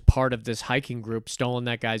 he's just part of this hiking group, stolen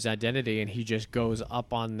that guy's identity, and he just goes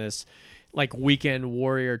up on this like weekend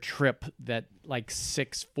warrior trip that like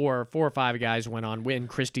four or five guys went on. When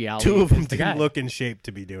Christy Alley, 2 of them didn't look in shape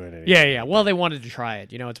to be doing it. Yeah. Well, they wanted to try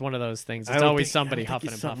it. You know, it's one of those things. It's always somebody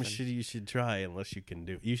huffing and puffing. Something you should try unless you can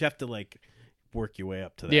do. You have to like work your way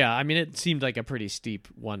up to that. Yeah, I mean, it seemed like a pretty steep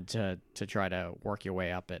one to try to work your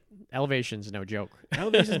way up it. Elevation's no joke.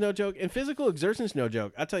 Elevation's no joke, and physical exertion's no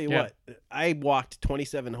joke. I'll tell you what, I walked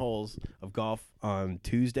 27 holes of golf on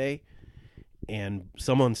Tuesday, and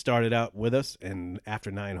someone started out with us, and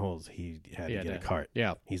after 9 holes, he had to get a cart.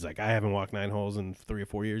 Yeah. He's like, I haven't walked 9 holes in 3 or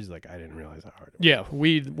 4 years. He's like, I didn't realize how hard it was.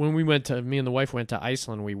 Yeah, me and the wife went to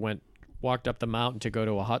Iceland, walked up the mountain to go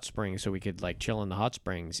to a hot spring so we could like chill in the hot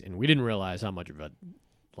springs, and we didn't realize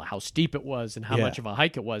how steep it was and how much of a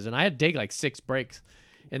hike it was. And I had to take like 6 breaks,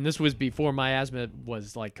 and this was before my asthma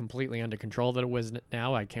was like completely under control that it was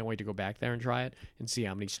now. I can't wait to go back there and try it and see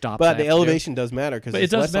how many stops. But the elevation does matter, because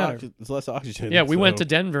it does matter. It's less oxygen. Yeah, we went to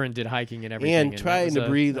Denver and did hiking and everything, and trying to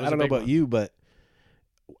breathe. I don't know about you, but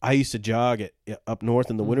I used to jog up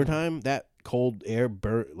north in the wintertime. That cold air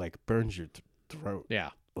burns your throat.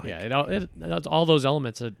 Yeah. It all those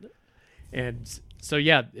elements, and so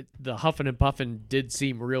the huffing and puffing did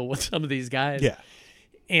seem real with some of these guys. Yeah,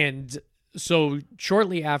 and so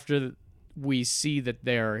shortly after we see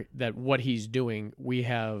that what he's doing, we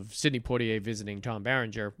have Sidney Poitier visiting Tom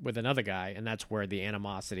Berenger with another guy, and that's where the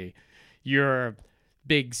animosity. You're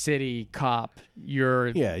big city cop.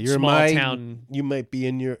 You're small town. You might be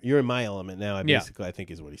you're in my element now. I think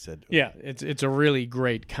is what he said. Yeah, it's a really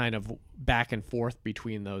great kind of back and forth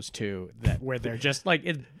between those two where they're just like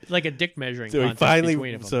a dick measuring contest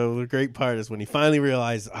between them. So the great part is when he finally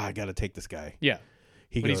realized, I got to take this guy. Yeah.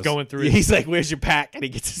 He's going through. He's like, "Where's your pack?" And he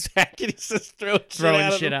gets his pack and he's just throwing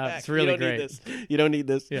shit out. It's really great. You don't need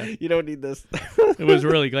this. Yeah. You don't need this. It was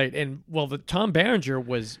really great. And the Tom Berenger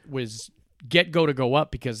was go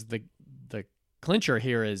up because the clincher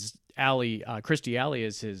here is Christy Alley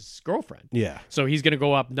is his girlfriend. Yeah. So he's going to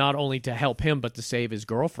go up not only to help him but to save his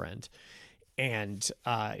girlfriend. And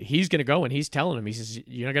he's going to go, and he's telling him, he says,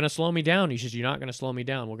 "You're not going to slow me down." He says, "You're not going to slow me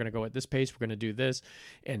down. We're going to go at this pace. We're going to do this."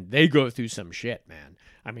 And they go through some shit, man.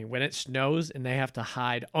 I mean, when it snows and they have to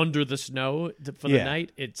hide under the snow for the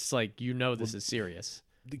night, it's like, this is serious.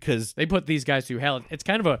 Because they put these guys through hell. It's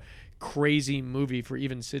kind of a crazy movie for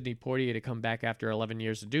even Sidney Poitier to come back after 11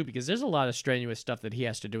 years to do, because there's a lot of strenuous stuff that he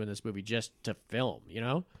has to do in this movie just to film,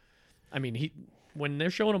 I mean, when they're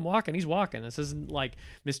showing him walking, he's walking. This isn't like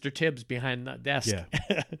Mr. Tibbs behind the desk,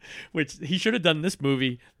 which he should have done this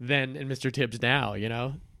movie then in Mr. Tibbs now,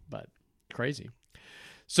 but crazy.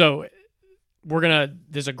 So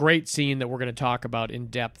there's a great scene that we're gonna talk about in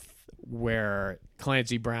depth where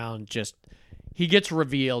Clancy Brown he gets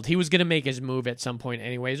revealed. He was going to make his move at some point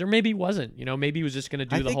anyways, or maybe he wasn't. Maybe he was just going to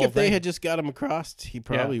do the whole thing. I think if they had just got him across, he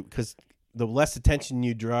probably, because the less attention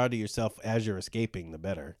you draw to yourself as you're escaping, the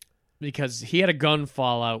better. Because he had a gun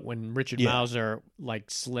fall out when Richard Mauser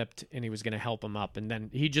slipped and he was going to help him up, and then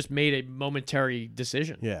he just made a momentary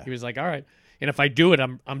decision. Yeah. He was like, all right, and if I do it,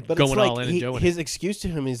 I'm going all in and doing it. His excuse to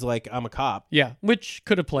him is like, I'm a cop. Yeah, which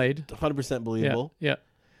could have played. 100% believable. Yeah.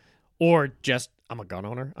 Or just, I'm a gun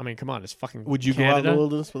owner. I mean, come on, it's fucking Would you Canada. go out in the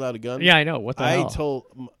wilderness without a gun? Yeah, I know. What the hell?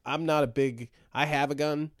 I'm not a big, I have a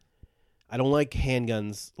gun. I don't like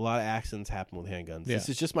handguns. A lot of accidents happen with handguns. Yeah. This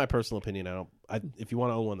is just my personal opinion. If you want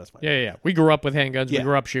to own one, that's fine. Yeah. We grew up with handguns. We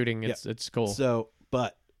grew up shooting. It's cool. So,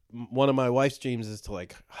 but one of my wife's dreams is to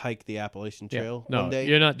hike the Appalachian Trail one day.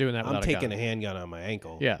 You're not doing that without I'm taking a handgun on my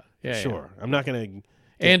ankle. Yeah. Sure. I'm not going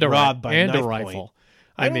to get robbed by a knife rifle. Point.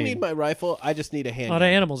 I don't need my rifle. I just need a handgun. A lot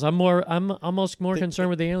of animals. I'm almost more concerned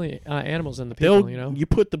with the animals than the people. You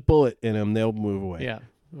put the bullet in them, they'll move away. Yeah,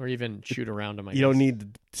 or even shoot around them. You don't need to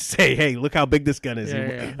say, "Hey, look how big this gun is."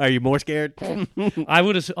 Yeah. Are you more scared? I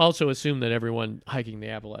would also assume that everyone hiking the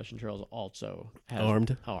Appalachian Trails also has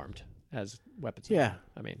armed has weapons. Yeah,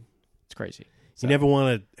 I mean, it's crazy. So. You never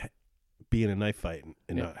want to be in a knife fight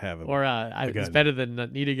and not have a gun. It's better than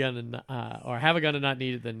not need a gun and or have a gun and not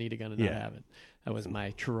need it than need a gun and not have it. That was my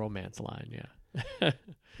True Romance line, yeah.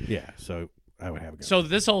 Yeah, so I would have a gun. So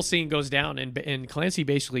this whole scene goes down, and Clancy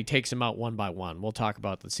basically takes him out one by one. We'll talk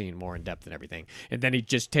about the scene more in depth and everything. And then he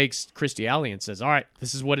just takes Kirstie Alley and says, all right,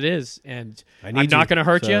 this is what it is, and I'm not going to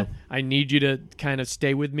hurt you. I need you to kind of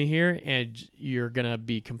stay with me here, and you're going to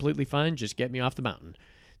be completely fine. Just get me off the mountain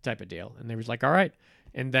type of deal. And they was like, all right.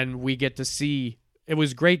 And then we get to see, it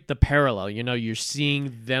was great, the parallel. You're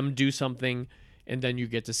seeing them do something, and then you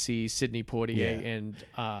get to see Sidney Poitier and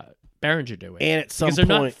Berenger do it. And at some because they're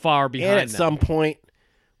not far behind. And at some point,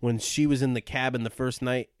 when she was in the cabin the first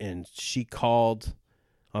night, and she called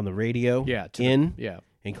on the radio, and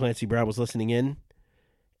Clancy Brown was listening in,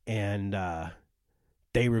 and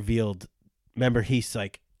they revealed. Remember, he's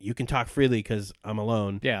like, "You can talk freely because I'm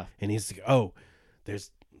alone." Yeah, and he's like, "Oh,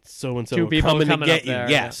 there's so and so two people coming to get you." There,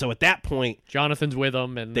 yeah. So at that point, Jonathan's with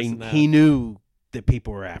him, and he knew that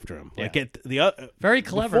people were after him. Yeah. Like at the very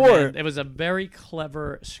clever. Man. It was a very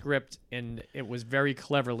clever script, and it was very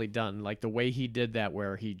cleverly done. Like the way he did that,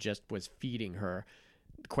 where he just was feeding her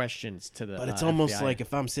questions to the. But it's almost FBI. like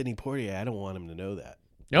if I'm Sidney Poitier, I don't want him to know that.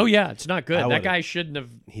 Oh yeah, it's not good. That guy shouldn't have.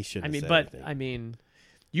 He shouldn't. I mean,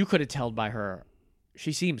 you could have told by her.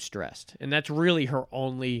 She seems stressed, and that's really her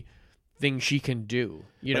only thing she can do.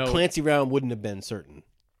 But Clancy Brown wouldn't have been certain.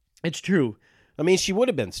 It's true. I mean, she would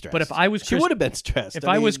have been stressed. But if I was, she would have been stressed. If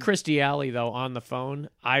I was Kirstie Alley, though, on the phone,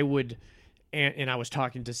 I would, and I was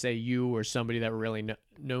talking to, say, you or somebody that really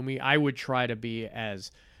know me, I would try to be as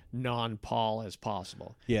non-Paul as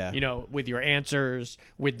possible. Yeah. With your answers,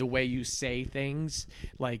 with the way you say things,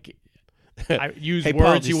 like use hey, words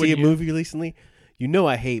Paul, did you see a use. movie recently? You know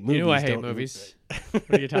I hate movies. You know I hate movies.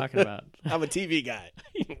 What are you talking about? I'm a TV guy.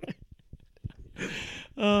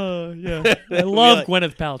 Oh yeah, I love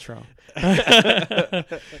Gwyneth Paltrow.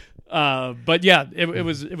 But yeah, it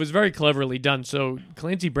was very cleverly done. So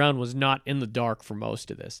Clancy Brown was not in the dark for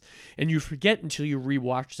most of this, and you forget until you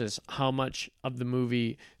rewatch this how much of the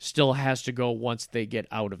movie still has to go once they get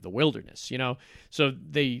out of the wilderness. So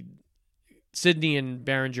Sidney and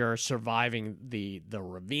Berenger are surviving the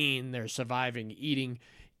ravine. They're surviving eating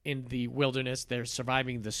in the wilderness. They're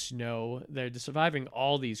surviving the snow. They're surviving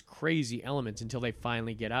all these crazy elements until they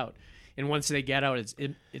finally get out. And once they get out,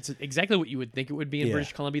 it's exactly what you would think it would be in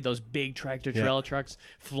British Columbia. Those big tractor-trailer trucks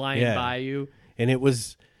flying by you. And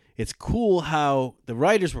it's cool how the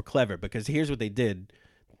writers were clever, because here's what they did.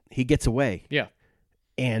 He gets away. Yeah.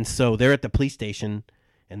 And so they're at the police station,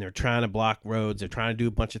 and they're trying to block roads. They're trying to do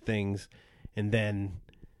a bunch of things. And then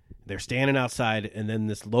they're standing outside, and then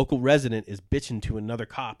this local resident is bitching to another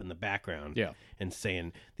cop in the background. Yeah. And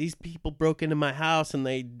saying, these people broke into my house, and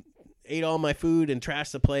they ate all my food and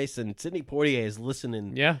trashed the place. And Sidney Poitier is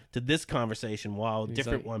listening to this conversation while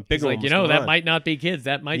bigger one that might not be kids.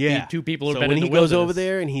 That might be two people who've been in the wilderness. So when he goes over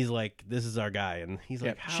there, and he's like, this is our guy. And he's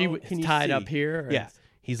like, how she can you tied see? up here? Yeah.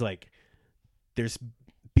 He's like, there's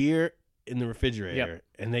beer in the refrigerator,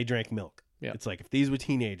 and they drank milk. Yeah. It's like, if these were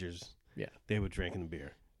teenagers, they would drink in the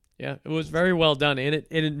beer. Yeah, it was very well done, and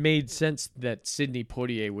it made sense that Sidney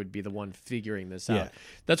Poitier would be the one figuring this out.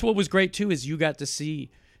 That's what was great too, is you got to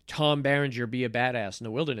see Tom Berenger be a badass in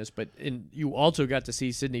the wilderness, but you also got to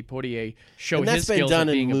see Sidney Poitier show his skills at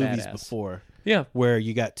being a badass. Before. Yeah. Where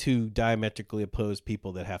you got two diametrically opposed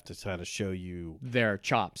people that have to kind of show you their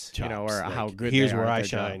chops, you know, or like, how good here's they are where at I their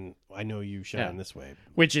shine. job. I know you shine this way.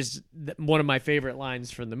 Which is one of my favorite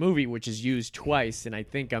lines from the movie, which is used twice, and I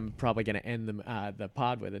think I'm probably going to end the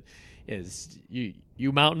pod with it, is you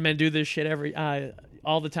mountain men do this shit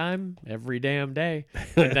all the time, every damn day.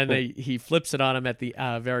 And then he flips it on him at the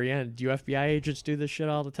very end. Do you FBI agents do this shit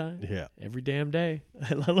all the time? Yeah. Every damn day.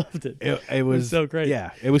 I loved it. It was so great.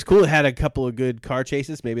 Yeah. It was cool. It had a couple of good car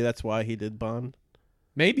chases. Maybe that's why he did Bond.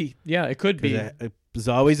 Maybe. Yeah, it could be. There's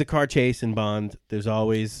always a car chase in Bond. There's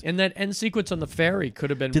always... And that end sequence on the ferry could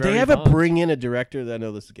have been Did very they ever Bond. bring in a director? I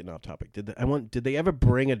know this is getting off topic. Did they ever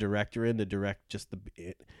bring a director in to direct just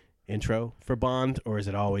the intro for Bond, or is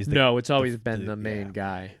it always No, it's always been the main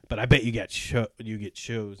guy. But I bet you get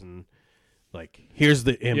shows and like, here's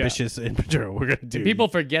the ambitious intro we're gonna do. And people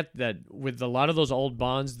forget that with a lot of those old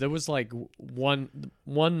Bonds, there was like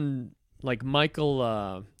one like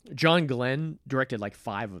Michael John Glenn directed like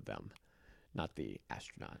 5 of them, not the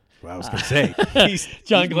astronaut. Well, I was gonna say he's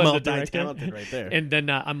John Glenn, the multi-talented right there. And then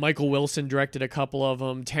Michael Wilson directed a couple of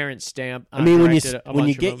them. Terrence Stamp. I mean,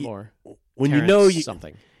 when you know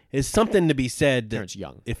something. There's something to be said Terrence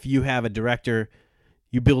Young. If you have a director,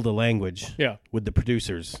 you build a language with the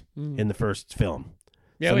producers in the first film.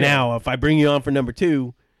 Yeah, so now, if I bring you on for number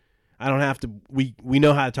 2, I don't have to. We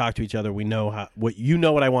know how to talk to each other. We know what you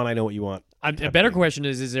know what I want. I know what you want. A better question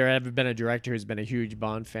is there ever been a director who's been a huge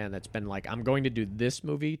Bond fan that's been like, I'm going to do this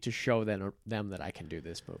movie to show them that I can do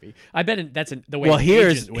this movie? I bet that's the way. Well,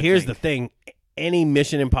 here's the thing. Any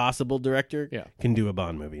Mission Impossible director can do a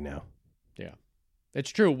Bond movie now. Yeah. It's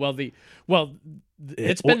true.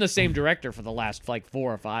 It's been the same director for the last like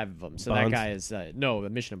 4 or 5 of them. So Bonds? That guy is the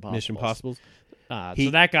Mission Impossible. Mission Impossibles. So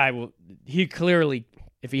that guy he clearly,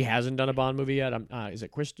 if he hasn't done a Bond movie yet, is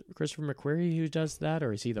it Christopher McQuarrie who does that,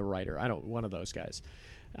 or is he the writer? I don't. One of those guys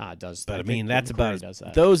does. But I mean, that's about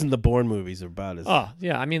those in the Bourne movies are about as. Oh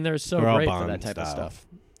yeah, I mean they're so great for that type of stuff.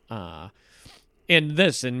 And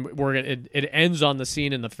it ends on the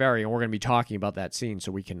scene in the ferry, and we're going to be talking about that scene,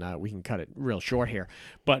 so we can cut it real short here.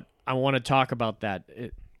 But I want to talk about that.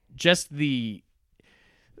 Just the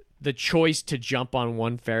choice to jump on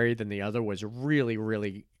one ferry than the other was really,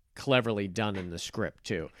 really cleverly done in the script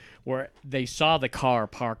too, where they saw the car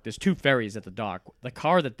parked. There's 2 ferries at the dock. The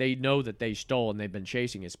car that they know that they stole and they've been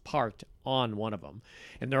chasing is parked on one of them,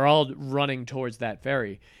 and they're all running towards that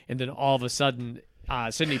ferry. And then all of a sudden,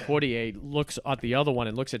 Sidney Poitier looks at the other one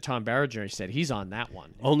and looks at Tom Berenger and he said, he's on that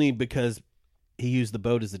one. Only because he used the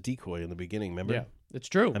boat as a decoy in the beginning, remember? Yeah, it's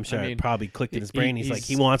true. I'm sure it probably clicked in his brain. He's like,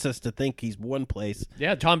 he wants us to think he's one place.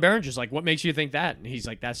 Yeah, Tom Berenger's like, what makes you think that? And he's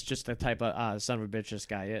like, that's just the type of son of a bitch this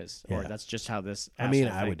guy is. Or that's just how this I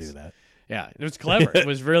would do that. Yeah, it was clever. It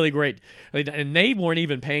was really great. And they weren't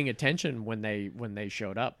even paying attention when they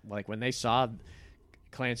showed up. Like, when they saw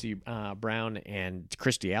Clancy Brown and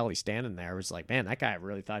Kirstie Alley standing there, it was like, man, that guy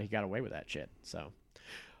really thought he got away with that shit. So,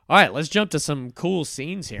 all right, let's jump to some cool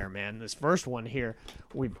scenes here, man. This first one here,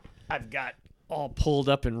 I've got all pulled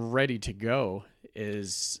up and ready to go.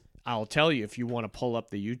 I'll tell you if you want to pull up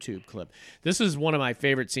the YouTube clip. This is one of my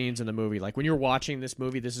favorite scenes in the movie. Like, when you're watching this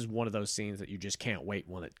movie, this is one of those scenes that you just can't wait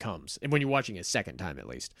when it comes, and when you're watching it a second time at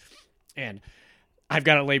least. And I've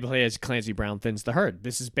got it labeled as Clancy Brown thins the herd.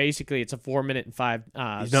 This is basically, it's a 4-minute and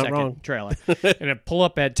 5-second trailer. And it pull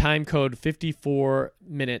up at time code 54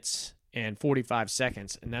 minutes and 45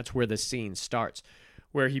 seconds, and that's where the scene starts,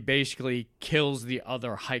 where he basically kills the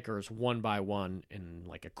other hikers one by one in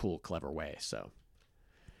like a cool, clever way. So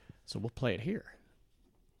we'll play it here.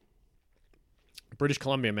 British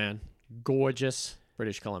Columbia, man. Gorgeous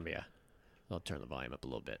British Columbia. I'll turn the volume up a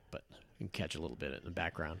little bit, but you can catch a little bit in the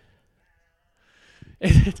background.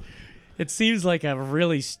 It seems like a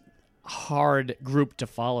really hard group to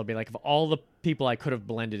follow. Be like, of all the people I could have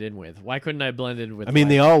blended in with, why couldn't I have blended in with? I mean,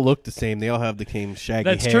 they all look the same. They all have the same shaggy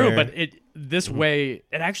hair. That's true, but this way,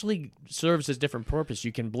 it actually serves as different purpose.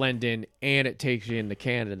 You can blend in, and it takes you into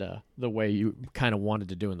Canada the way you kind of wanted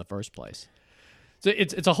to do in the first place. So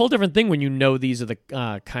it's a whole different thing when you know these are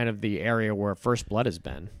the kind of the area where First Blood has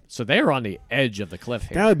been. So they are on the edge of the cliff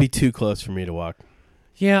here. That would be too close for me to walk.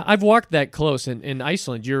 Yeah, I've walked that close. In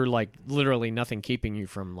Iceland, you're like literally nothing keeping you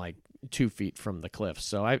from like 2 feet from the cliff.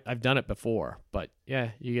 So I've done it before. But yeah,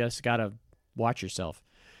 you just got to watch yourself.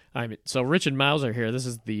 So Richard Mauser here. This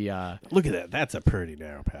is the... Look at that. That's a pretty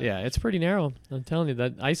narrow path. Yeah, it's pretty narrow. I'm telling you,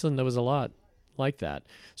 that Iceland, there was a lot like that.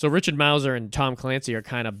 So Richard Mauser and Tom Clancy are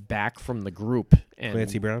kind of back from the group. And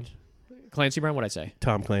Clancy Brown? Clancy Brown, what'd I say?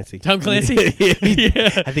 Tom Clancy. Tom Clancy?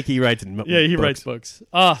 Yeah. I think he writes in he writes books.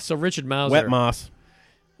 So Richard Mauser... Wet Moss.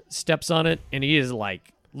 Steps on it, and he is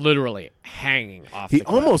like literally hanging off. He the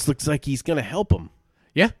cliff. almost looks like he's going to help him.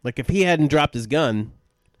 Yeah. Like if he hadn't dropped his gun.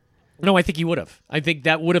 No, I think he would have. I think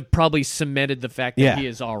that would have probably cemented the fact that he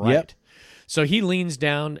is all right. Yep. So he leans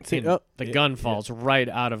down, and the gun falls yeah. right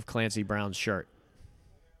out of Clancy Brown's shirt.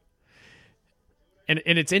 And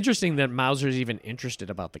it's interesting that Mauser's even interested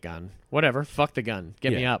about the gun. Whatever, fuck the gun.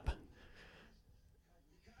 Get me up.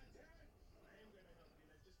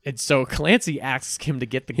 And so Clancy asks him to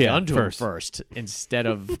get the gun to him first instead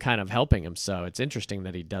of kind of helping him. So it's interesting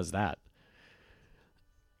that he does that.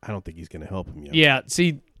 I don't think he's going to help him yet. Yeah,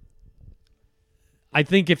 see, I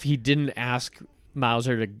think if he didn't ask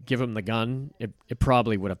Mauser to give him the gun, it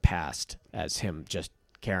probably would have passed as him just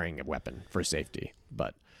carrying a weapon for safety.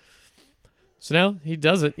 But so now he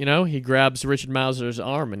does it, he grabs Richard Mauser's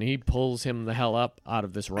arm and he pulls him the hell up out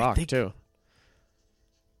of this rock too.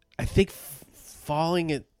 I think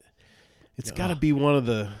falling it's got to be one of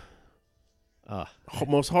the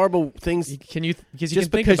most horrible things. Because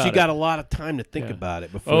you got a lot of time to think about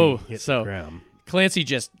it before you hit the ground. Clancy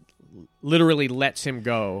just literally lets him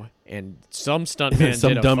go, and some stuntman some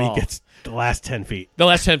did a dummy fall. Gets the last 10 feet. The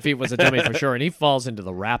last 10 feet was a dummy for sure, and he falls into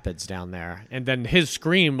the rapids down there. And then his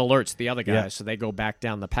scream alerts the other guys, so they go back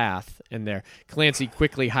down the path. And there, Clancy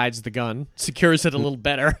quickly hides the gun, secures it a little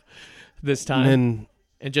better this time,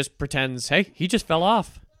 and just pretends, hey, he just fell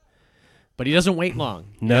off. But he doesn't wait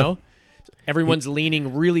long. No. Everyone's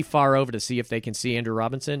leaning really far over to see if they can see Andrew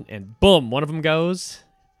Robinson, and boom, one of them goes,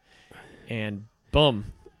 and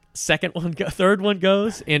boom, third one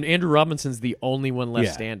goes, and Andrew Robinson's the only one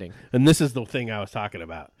left standing. And this is the thing I was talking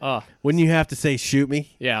about. Oh, wouldn't you have to say, shoot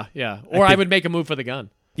me? Yeah. Or I would make a move for the gun.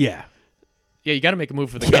 Yeah. Yeah, you got to make a move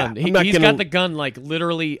for the gun. He's got the gun like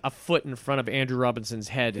literally a foot in front of Andrew Robinson's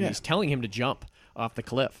head, and he's telling him to jump off the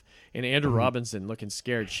cliff. And Andrew Robinson, looking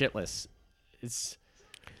scared shitless,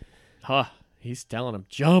 he's telling him,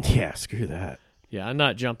 jump. Yeah, screw that. Yeah, I'm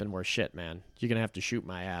not jumping worth shit, man. You're going to have to shoot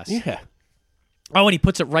my ass. Yeah. Oh, and he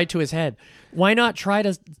puts it right to his head. Why not try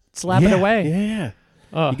to slap it away? Yeah.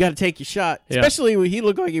 You got to take your shot. Yeah. Especially when he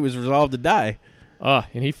looked like he was resolved to die. And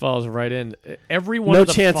he falls right in. Every one no of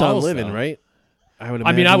the chance falls, on living, though, right?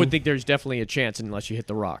 I would think there's definitely a chance unless you hit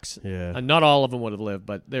the rocks. Yeah. Not all of them would have lived,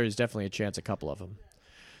 but there is definitely a chance a couple of them.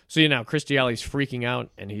 So, Christy Alley's freaking out,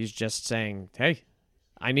 and he's just saying, hey,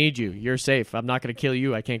 I need you. You're safe. I'm not going to kill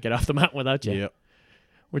you. I can't get off the mountain without you. Yep.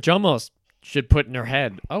 Which almost should put in her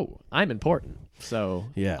head, oh, I'm important. So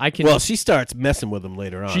I can. Well, she starts messing with him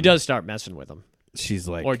later on. She does start messing with him. She's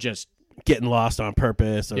like, or just getting lost on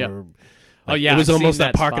purpose. Or, it was almost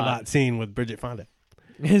that parking lot scene with Bridget Fonda.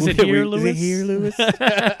 Is it here, Lewis? Is it here, Lewis?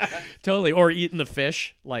 Totally. Or eating the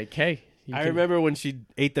fish. Like, hey. I remember when she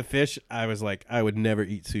ate the fish, I was like, I would never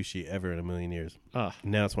eat sushi ever in a million years.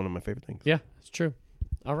 Now it's one of my favorite things. Yeah, it's true.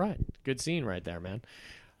 All right. Good scene right there, man.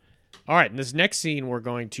 All right. And this next scene we're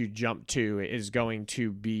going to jump to is going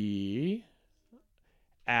to be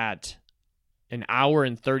at an hour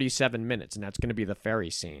and 37 minutes, and that's going to be the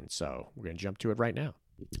ferry scene. So we're going to jump to it right now.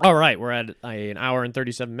 All right, we're at an hour and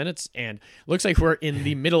 37 minutes, and looks like we're in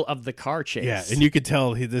the middle of the car chase. Yeah, and you could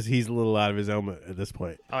tell he's a little out of his element at this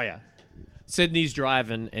point. Oh, yeah. Sidney's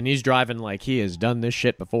driving, and he's driving like he has done this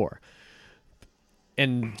shit before.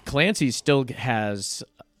 And Clancy still has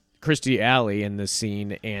Christy Alley in this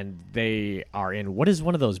scene, and they are in, what is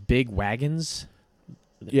one of those big wagons?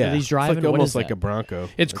 Yeah, he's driving. It's like almost like a Bronco.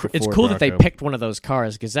 It's like it's Ford cool Bronco. that they picked one of those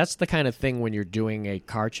cars, because that's the kind of thing when you're doing a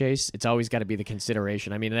car chase. It's always got to be the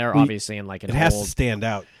consideration. I mean, they're obviously in like an It has old, to stand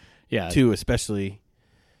out, too, especially.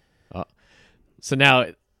 So now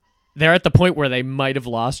they're at the point where they might have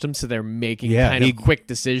lost him, so they're making kind of quick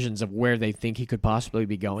decisions of where they think he could possibly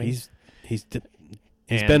be going. He's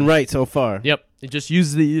been right so far. Yep. It just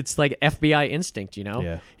uses it's like FBI instinct,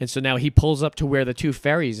 Yeah. And so now he pulls up to where the two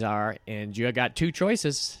ferries are, and you got two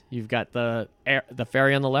choices. You've got the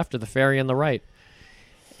ferry on the left or the ferry on the right.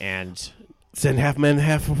 And send half men,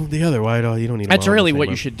 half the other. Why you don't need? That's really what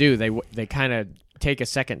you should do. They kind of take a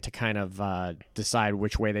second to kind of decide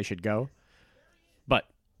which way they should go. But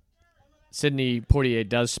Sidney Poitier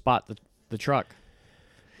does spot the truck.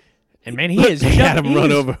 And man, he is had him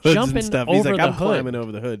run over hoods jumping and stuff. He's over like, I'm the hood. climbing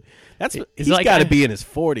over the hood. He's like, got to be in his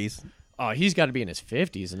 40s. Oh, he's got to be in his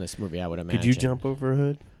 50s in this movie, I would imagine. Could you jump over a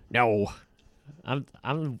hood? No,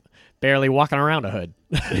 I'm barely walking around a hood.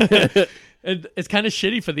 And it's kind of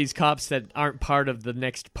shitty for these cops that aren't part of the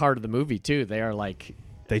next part of the movie too. They are like,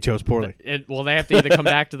 they chose poorly. They have to either come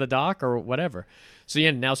back to the dock or whatever. So yeah,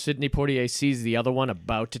 now Sidney Poitier sees the other one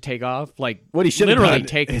about to take off. Like what he should literally have done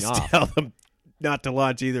taking is off. tell them not to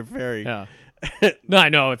launch either ferry. Yeah. No, I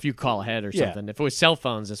know if you call ahead or something. If it was cell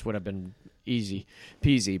phones, this would have been easy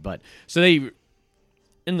peasy. But so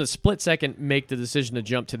in the split second make the decision to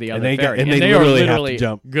jump to the other they ferry. and they are literally have to literally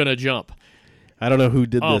jump. gonna jump. I don't know who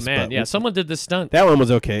did Oh this. man, but yeah, someone did this stunt. that one was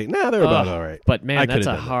okay. Nah, they're about all right. But man, I that's could've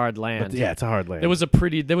a done that. hard land. But, yeah, it's a hard land. There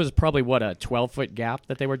was probably what, a 12-foot gap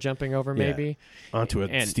that they were jumping over, maybe onto a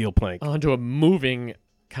and steel plank. onto a moving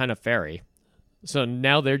kind of ferry. So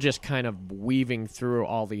now they're just kind of weaving through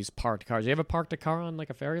all these parked cars. You ever parked a car on like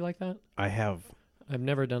a ferry like that? I have. I've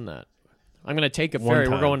never done that. I'm going to take a One ferry.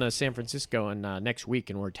 We're time. going to San Francisco next week,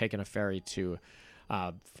 and we're taking a ferry to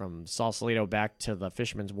from Sausalito back to the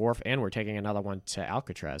Fisherman's Wharf, and we're taking another one to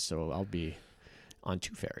Alcatraz. So I'll be on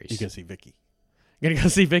 2 ferries. You can see Vicky. I'm going to go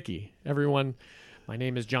see Vicky. Everyone, my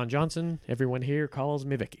name is John Johnson. Everyone here calls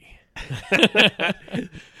me Vicky. I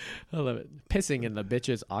love it. Pissing in the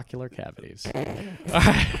bitch's ocular cavities. All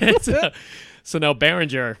right. So now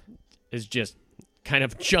Berenger is just kind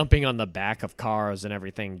of jumping on the back of cars and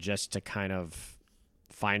everything just to kind of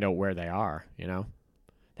find out where they are, you know?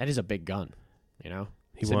 That is a big gun, you know?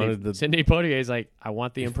 Sidney Poitier's like, I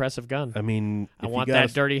want the impressive gun. I mean, I want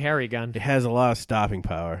that Dirty Harry gun. It has a lot of stopping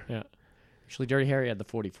power. Yeah. Actually, Dirty Harry had the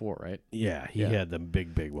 44, right? Yeah, he had the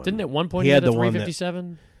big one. Didn't at one point he had the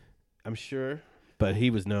 357? I'm sure, but he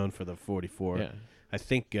was known for the 44. Yeah. I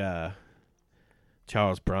think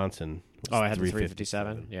Charles Bronson was I had the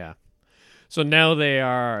 357. Yeah. So now they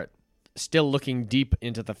are still looking deep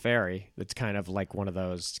into the ferry. It's kind of like one of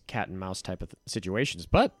those cat and mouse type of situations.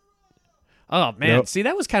 But, oh, man. Nope. See,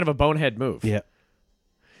 that was kind of a bonehead move. Yeah.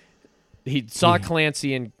 He saw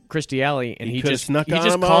Clancy and Christy Alley, and he just snuck on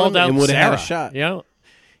just him called out and would have had a Sarah, shot. You know?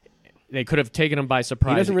 They could have taken him by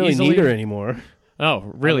surprise. He doesn't really easily. need her anymore.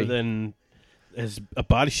 Oh, really? Other than as a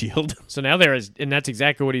body shield. So now there is, and that's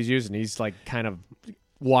exactly what he's using. He's like kind of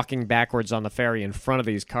walking backwards on the ferry in front of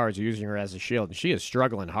these cars, using her as a shield, and she is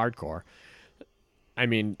struggling hardcore. I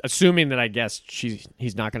mean, assuming that I guess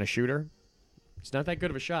he's not going to shoot her. It's not that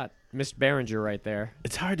good of a shot. Missed Berenger right there.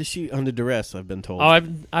 It's hard to shoot under duress, I've been told. Oh,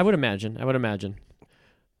 I would imagine.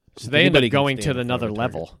 So they end up going to another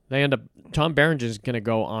level. Tom Berenger's going to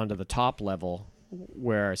go onto the top level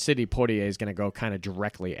where Sidney Poitier is going to go kind of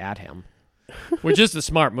directly at him, which is the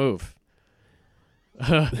smart move.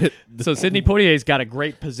 So Sidney Poitier's got a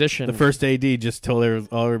great position. The first AD just told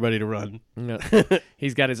everybody to run. No.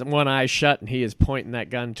 He's got his one eye shut, and he is pointing that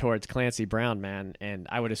gun towards Clancy Brown, man. And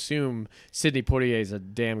I would assume Sidney Poitier is a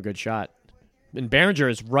damn good shot. And Berenger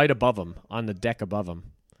is right above him, on the deck above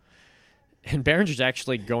him. And Berenger's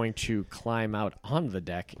actually going to climb out onto the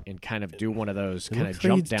deck and kind of do one of those kind of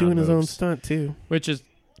jump down doing moves, his own stunt too, which is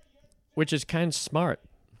kind of smart.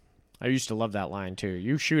 I used to love that line too.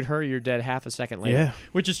 You shoot her, you're dead half a second later. Yeah.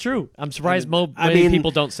 Which is true. I'm surprised many people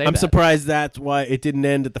don't say that. I'm surprised that's why it didn't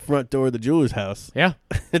end at the front door of the jeweler's house. Yeah.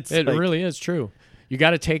 It really is true. You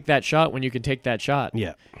got to take that shot when you can take that shot.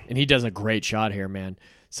 Yeah. And he does a great shot here, man.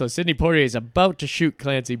 So Sidney Poitier is about to shoot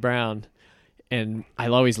Clancy Brown, and I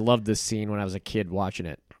always loved this scene when I was a kid watching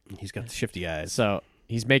it. He's got the shifty eyes. So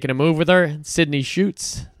he's making a move with her. Sidney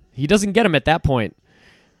shoots. He doesn't get him at that point.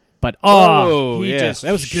 But, he just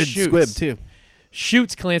that was a good squib, too.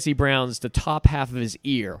 Shoots Clancy Brown's the top half of his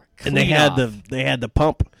ear. And they had the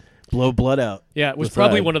pump blow blood out. Yeah, it was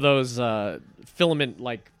probably one of those filament,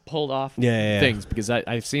 like, pulled off things, because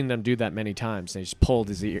I've seen them do that many times. They just pulled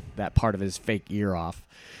his ear, that part of his fake ear off.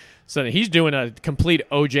 So he's doing a complete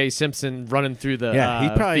O.J. Simpson running through the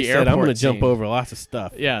he probably said, I'm going to jump over lots of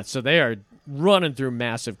stuff. Yeah, so they are running through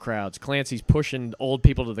massive crowds. Clancy's pushing old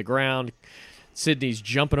people to the ground. Sidney's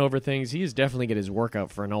jumping over things. He is definitely getting his workout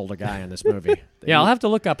for an older guy in this movie. Yeah, I'll have to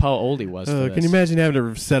look up how old he was for this. Can you imagine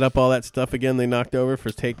having to set up all that stuff again they knocked over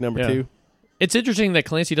for take number 2? It's interesting that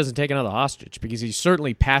Clancy doesn't take another hostage, because he's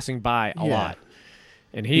certainly passing by a lot.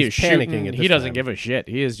 And he's is shooting, and he doesn't give a shit.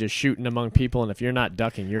 He is just shooting among people, and if you're not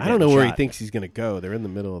ducking, you're getting I don't know where he shot. thinks he's going to go. They're in the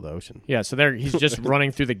middle of the ocean. Yeah, so he's just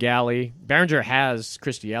running through the galley. Berenger has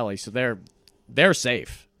Christy Alley, so they're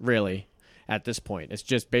safe, really, at this point. It's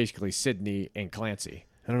just basically Sidney and Clancy.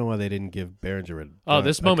 I don't know why they didn't give Berenger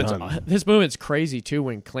this moment's crazy, too,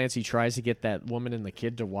 when Clancy tries to get that woman and the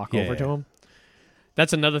kid to walk over to him.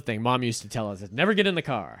 That's another thing Mom used to tell us. Never get in the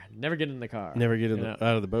car. Never get in the car. Never get out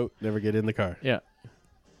of the boat. Never get in the car. Yeah.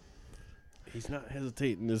 He's not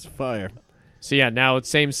hesitating. There's fire. So, yeah, now it's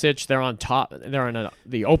same sitch. They're on top. They're on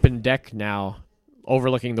the open deck now,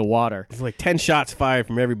 overlooking the water. It's like 10 shots fired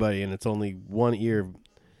from everybody, and it's only one ear.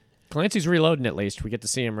 Clancy's reloading at least. We get to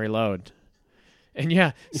see him reload.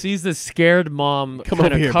 And, sees the scared mom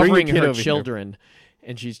kind of covering her children,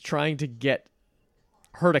 and she's trying to get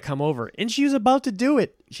her to come over. And she's about to do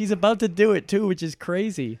it. She's about to do it, too, which is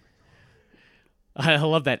crazy. I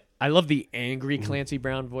love that. I love the angry Clancy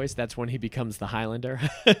Brown voice. That's when he becomes the Highlander.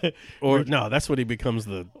 Or no, that's when he becomes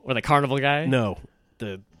the carnival guy. No,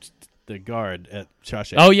 the guard at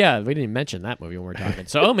Shawshank. Oh yeah, we didn't mention that movie when we're talking.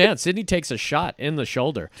 So, oh man, Sidney takes a shot in the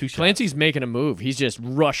shoulder. Clancy's making a move. He's just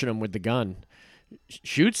rushing him with the gun.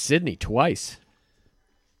 Shoots Sidney twice.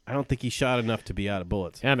 I don't think he shot enough to be out of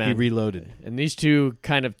bullets. Yeah, man. He reloaded. And these two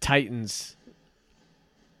kind of titans.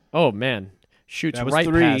 Oh man, shoots right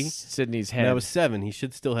 3. past Sidney's head. That was 7. He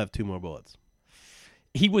should still have 2 more bullets.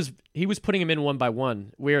 He was putting him in one by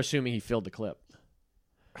one. We're assuming he filled the clip.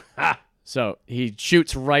 So he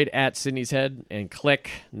shoots right at Sidney's head, and click,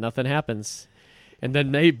 nothing happens. And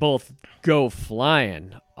then they both go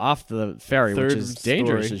flying off the ferry, which is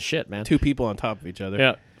dangerous as shit, man. 2 people on top of each other.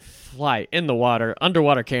 Yeah, fly in the water,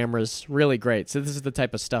 underwater cameras, really great. So this is the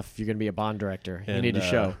type of stuff if you're going to be a Bond director, you need to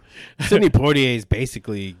show. Sidney Poitier is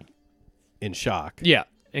basically in shock. Yeah,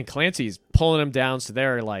 and Clancy's pulling him down, so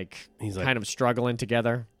they're he's kind of struggling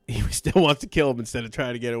together. He still wants to kill him instead of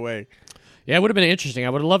trying to get away. Yeah, it would have been interesting. I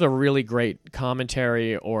would have loved a really great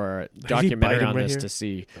commentary or documentary on this to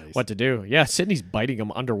see what to do. Yeah, Sidney's biting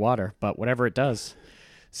him underwater, but whatever it does.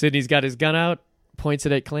 Sidney's got his gun out, points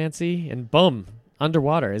it at Clancy, and boom,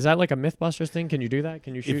 underwater. Is that like a Mythbusters thing? Can you do that?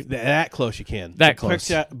 Can you shoot? If that close, you can. That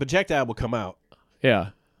close. Projectile will come out. Yeah.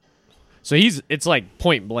 So it's like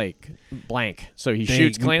point blank. So he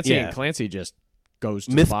shoots Clancy, and Clancy just goes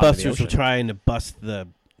to the bottom of the ocean. Mythbusters were trying to bust the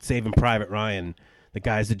Saving Private Ryan. The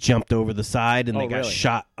guys that jumped over the side and they got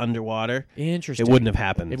shot underwater. Interesting. It wouldn't have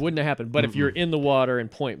happened. It wouldn't have happened. But if you're in the water and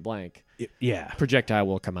point blank, projectile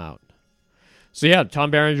will come out. So yeah, Tom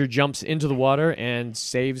Berenger jumps into the water and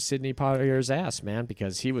saves Sidney Poitier's ass, man,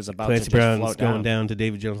 because he was about to just float down. Clancy Brown's going down to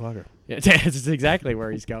David Jones' locker. Yeah, that's exactly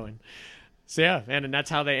where he's going. So yeah, man, and that's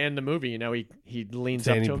how they end the movie. You know, he leans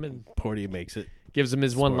up to him and Poitier makes it. Gives him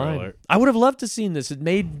his one line. Alert. I would have loved to seen this. It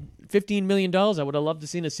made $15 million. I would have loved to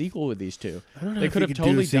seen a sequel with these two. I don't know they if could you have could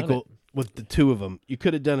totally do a sequel done it. With the 2 of them. You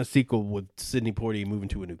could have done a sequel with Sidney Poitier moving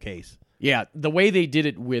to a new case. Yeah, the way they did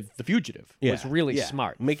it with The Fugitive was really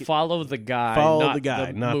smart. Follow the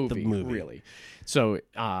guy, not the movie. Really. So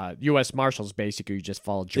U.S. Marshals basically just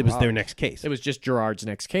followed Gerard. It was their next case. It was just Gerard's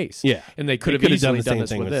next case. Yeah. And they could have easily done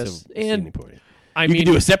this with this. And Sidney Poitier. I mean, you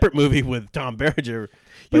could do a separate movie with Tom Berenger.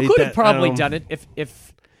 You could have probably done it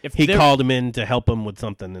if he called him in to help him with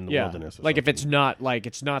something in the wilderness. Like if it's not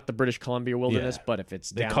the British Columbia wilderness, but if it's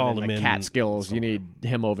down in the Catskills, you need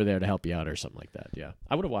him over there to help you out or something like that. Yeah,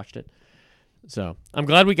 I would have watched it. So I'm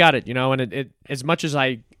glad we got it. You know, and it as much as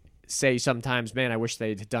I say sometimes, man, I wish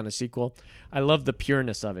they'd done a sequel. I love the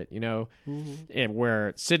pureness of it. You know, and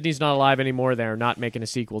where Sidney's not alive anymore, they're not making a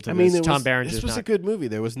sequel to this. Tom Berenger's This was a good movie.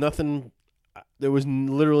 There was nothing. There was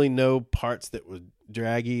literally no parts that was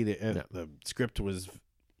draggy. The script was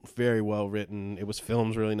very well written. It was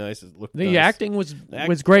filmed really nice. It looked the acting was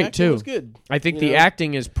great too. It was good. I think the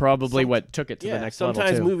acting is probably what took it to the next level.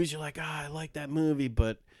 Sometimes movies you're like, I like that movie,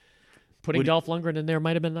 but putting Dolph Lundgren in there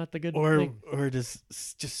might have been not the good thing. Or just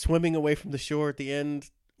swimming away from the shore at the end.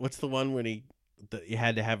 What's the one when you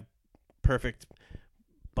had to have perfect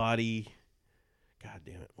body? God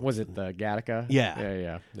damn it. Was it the Gattaca?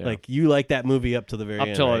 Yeah. Like, you like that movie up to the very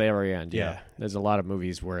end. Up till the very end, yeah. There's a lot of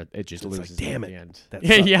movies where it just loses like, damn at the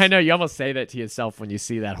end. Yeah, I know. You almost say that to yourself when you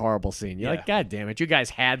see that horrible scene. You're like, God damn it, you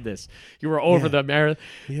guys had this. You were over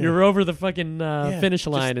you were over the fucking finish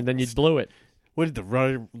line, and then you blew it. What did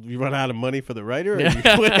you run out of money for the writer?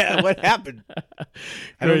 Or what happened?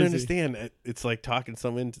 I don't understand. It's like talking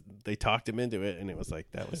someone. They talked him into it, and it was like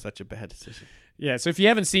that was such a bad decision. Yeah, so if you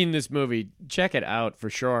haven't seen this movie, check it out for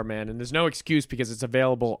sure, man. And there's no excuse because it's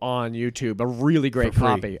available on YouTube, a really great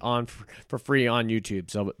copy for free on YouTube.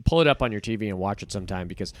 So pull it up on your TV and watch it sometime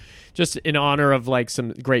because just in honor of like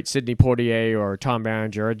some great Sidney Poitier or Tom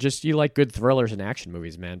Berenger, or just you like good thrillers and action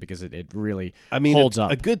movies, man, because it really holds up.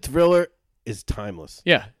 A good thriller is timeless.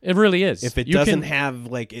 Yeah, it really is. If it doesn't have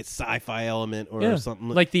like its sci-fi element or something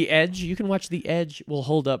like The Edge, you can watch The Edge. Will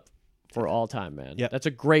hold up for all time, man. Yeah, that's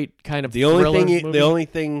a great kind of the only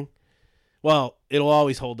thing. Well, it'll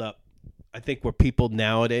always hold up. I think where people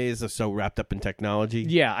nowadays are so wrapped up in technology.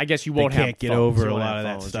 Yeah, I guess you won't can't get over a lot of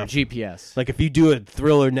that stuff. GPS. Like if you do a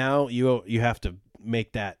thriller now, you have to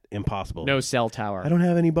make that impossible. No cell tower. I don't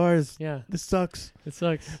have any bars. Yeah, this sucks. It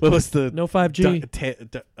sucks. What was the no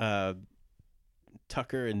 5G?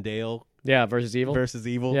 Tucker and Dale. Yeah, versus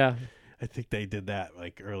Evil. Yeah. I think they did that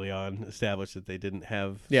like early on, established that they didn't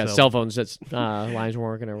have cell phones. That's lines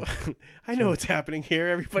weren't working. I know what's happening here.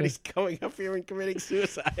 Everybody's going up here and committing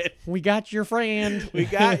suicide. We got your friend. We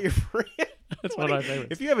got your friend. That's one of my favorites.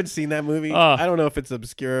 If you haven't seen that movie, I don't know if it's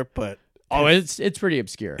obscure, but Oh, it's pretty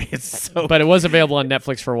obscure. It's so but it was available on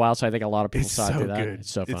Netflix for a while, so I think a lot of people it's saw it so through that. good.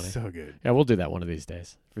 It's so funny. It's so good. Yeah, we'll do that one of these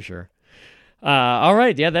days for sure. All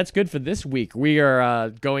right, yeah, that's good for this week. We are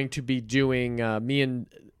going to be doing me and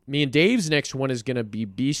Dave's next one is going to be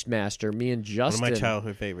Beastmaster. Me and Justin. One of my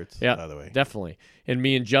childhood favorites, by the way. Definitely. And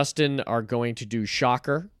me and Justin are going to do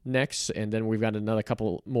Shocker next, and then we've got another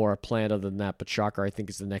couple more planned other than that, but Shocker I think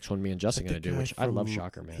is the next one me and Justin are going to do, which I love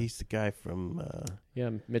Shocker, man. He's the guy from...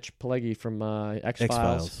 Mitch Pileggi from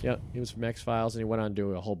X-Files. Yeah, he was from X-Files, and he went on to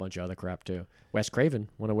do a whole bunch of other crap, too. Wes Craven,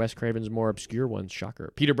 one of Wes Craven's more obscure ones,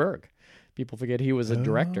 Shocker. Peter Berg. People forget he was a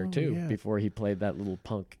director, too, before he played that little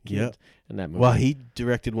punk kid in that movie. Well, he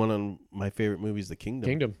directed one of my favorite movies, The Kingdom.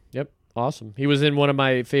 Kingdom, yep. Awesome. He was in one of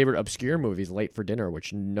my favorite obscure movies, Late for Dinner,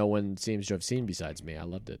 which no one seems to have seen besides me. I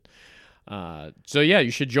loved it. So, yeah,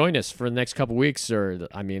 you should join us for the next couple weeks,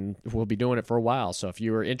 we'll be doing it for a while. So if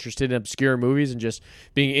you are interested in obscure movies and just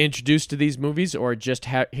being introduced to these movies or just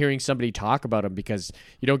hearing somebody talk about them, because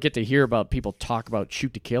you don't get to hear about people talk about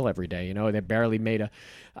Shoot to Kill every day. You know, they barely made a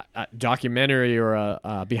documentary or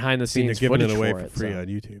a behind-the-scenes footage it away for it. Free on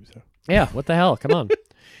YouTube. So. Yeah, what the hell? Come on.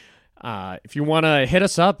 If you want to hit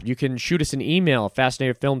us up, you can shoot us an email,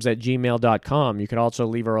 fascinatedfilms@gmail.com. You can also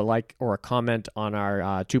leave a like or a comment on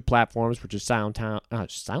our two platforms, which is SoundCloud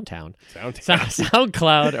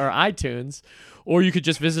or iTunes. Or you could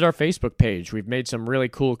just visit our Facebook page. We've made some really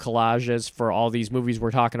cool collages for all these movies we're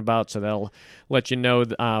talking about, so they'll let you know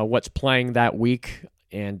what's playing that week.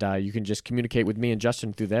 And you can just communicate with me and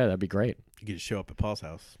Justin through there. That'd be great. You can just show up at Paul's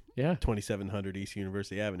house. Yeah. 2700 East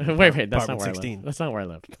University Avenue. Wait, that's not where 16. I live. That's not where I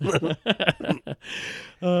live.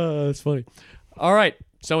 That's funny. All right.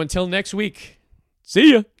 So until next week,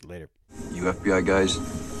 see ya. Later. You FBI guys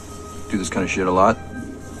do this kind of shit a lot?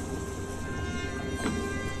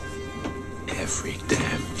 Every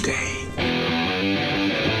damn day.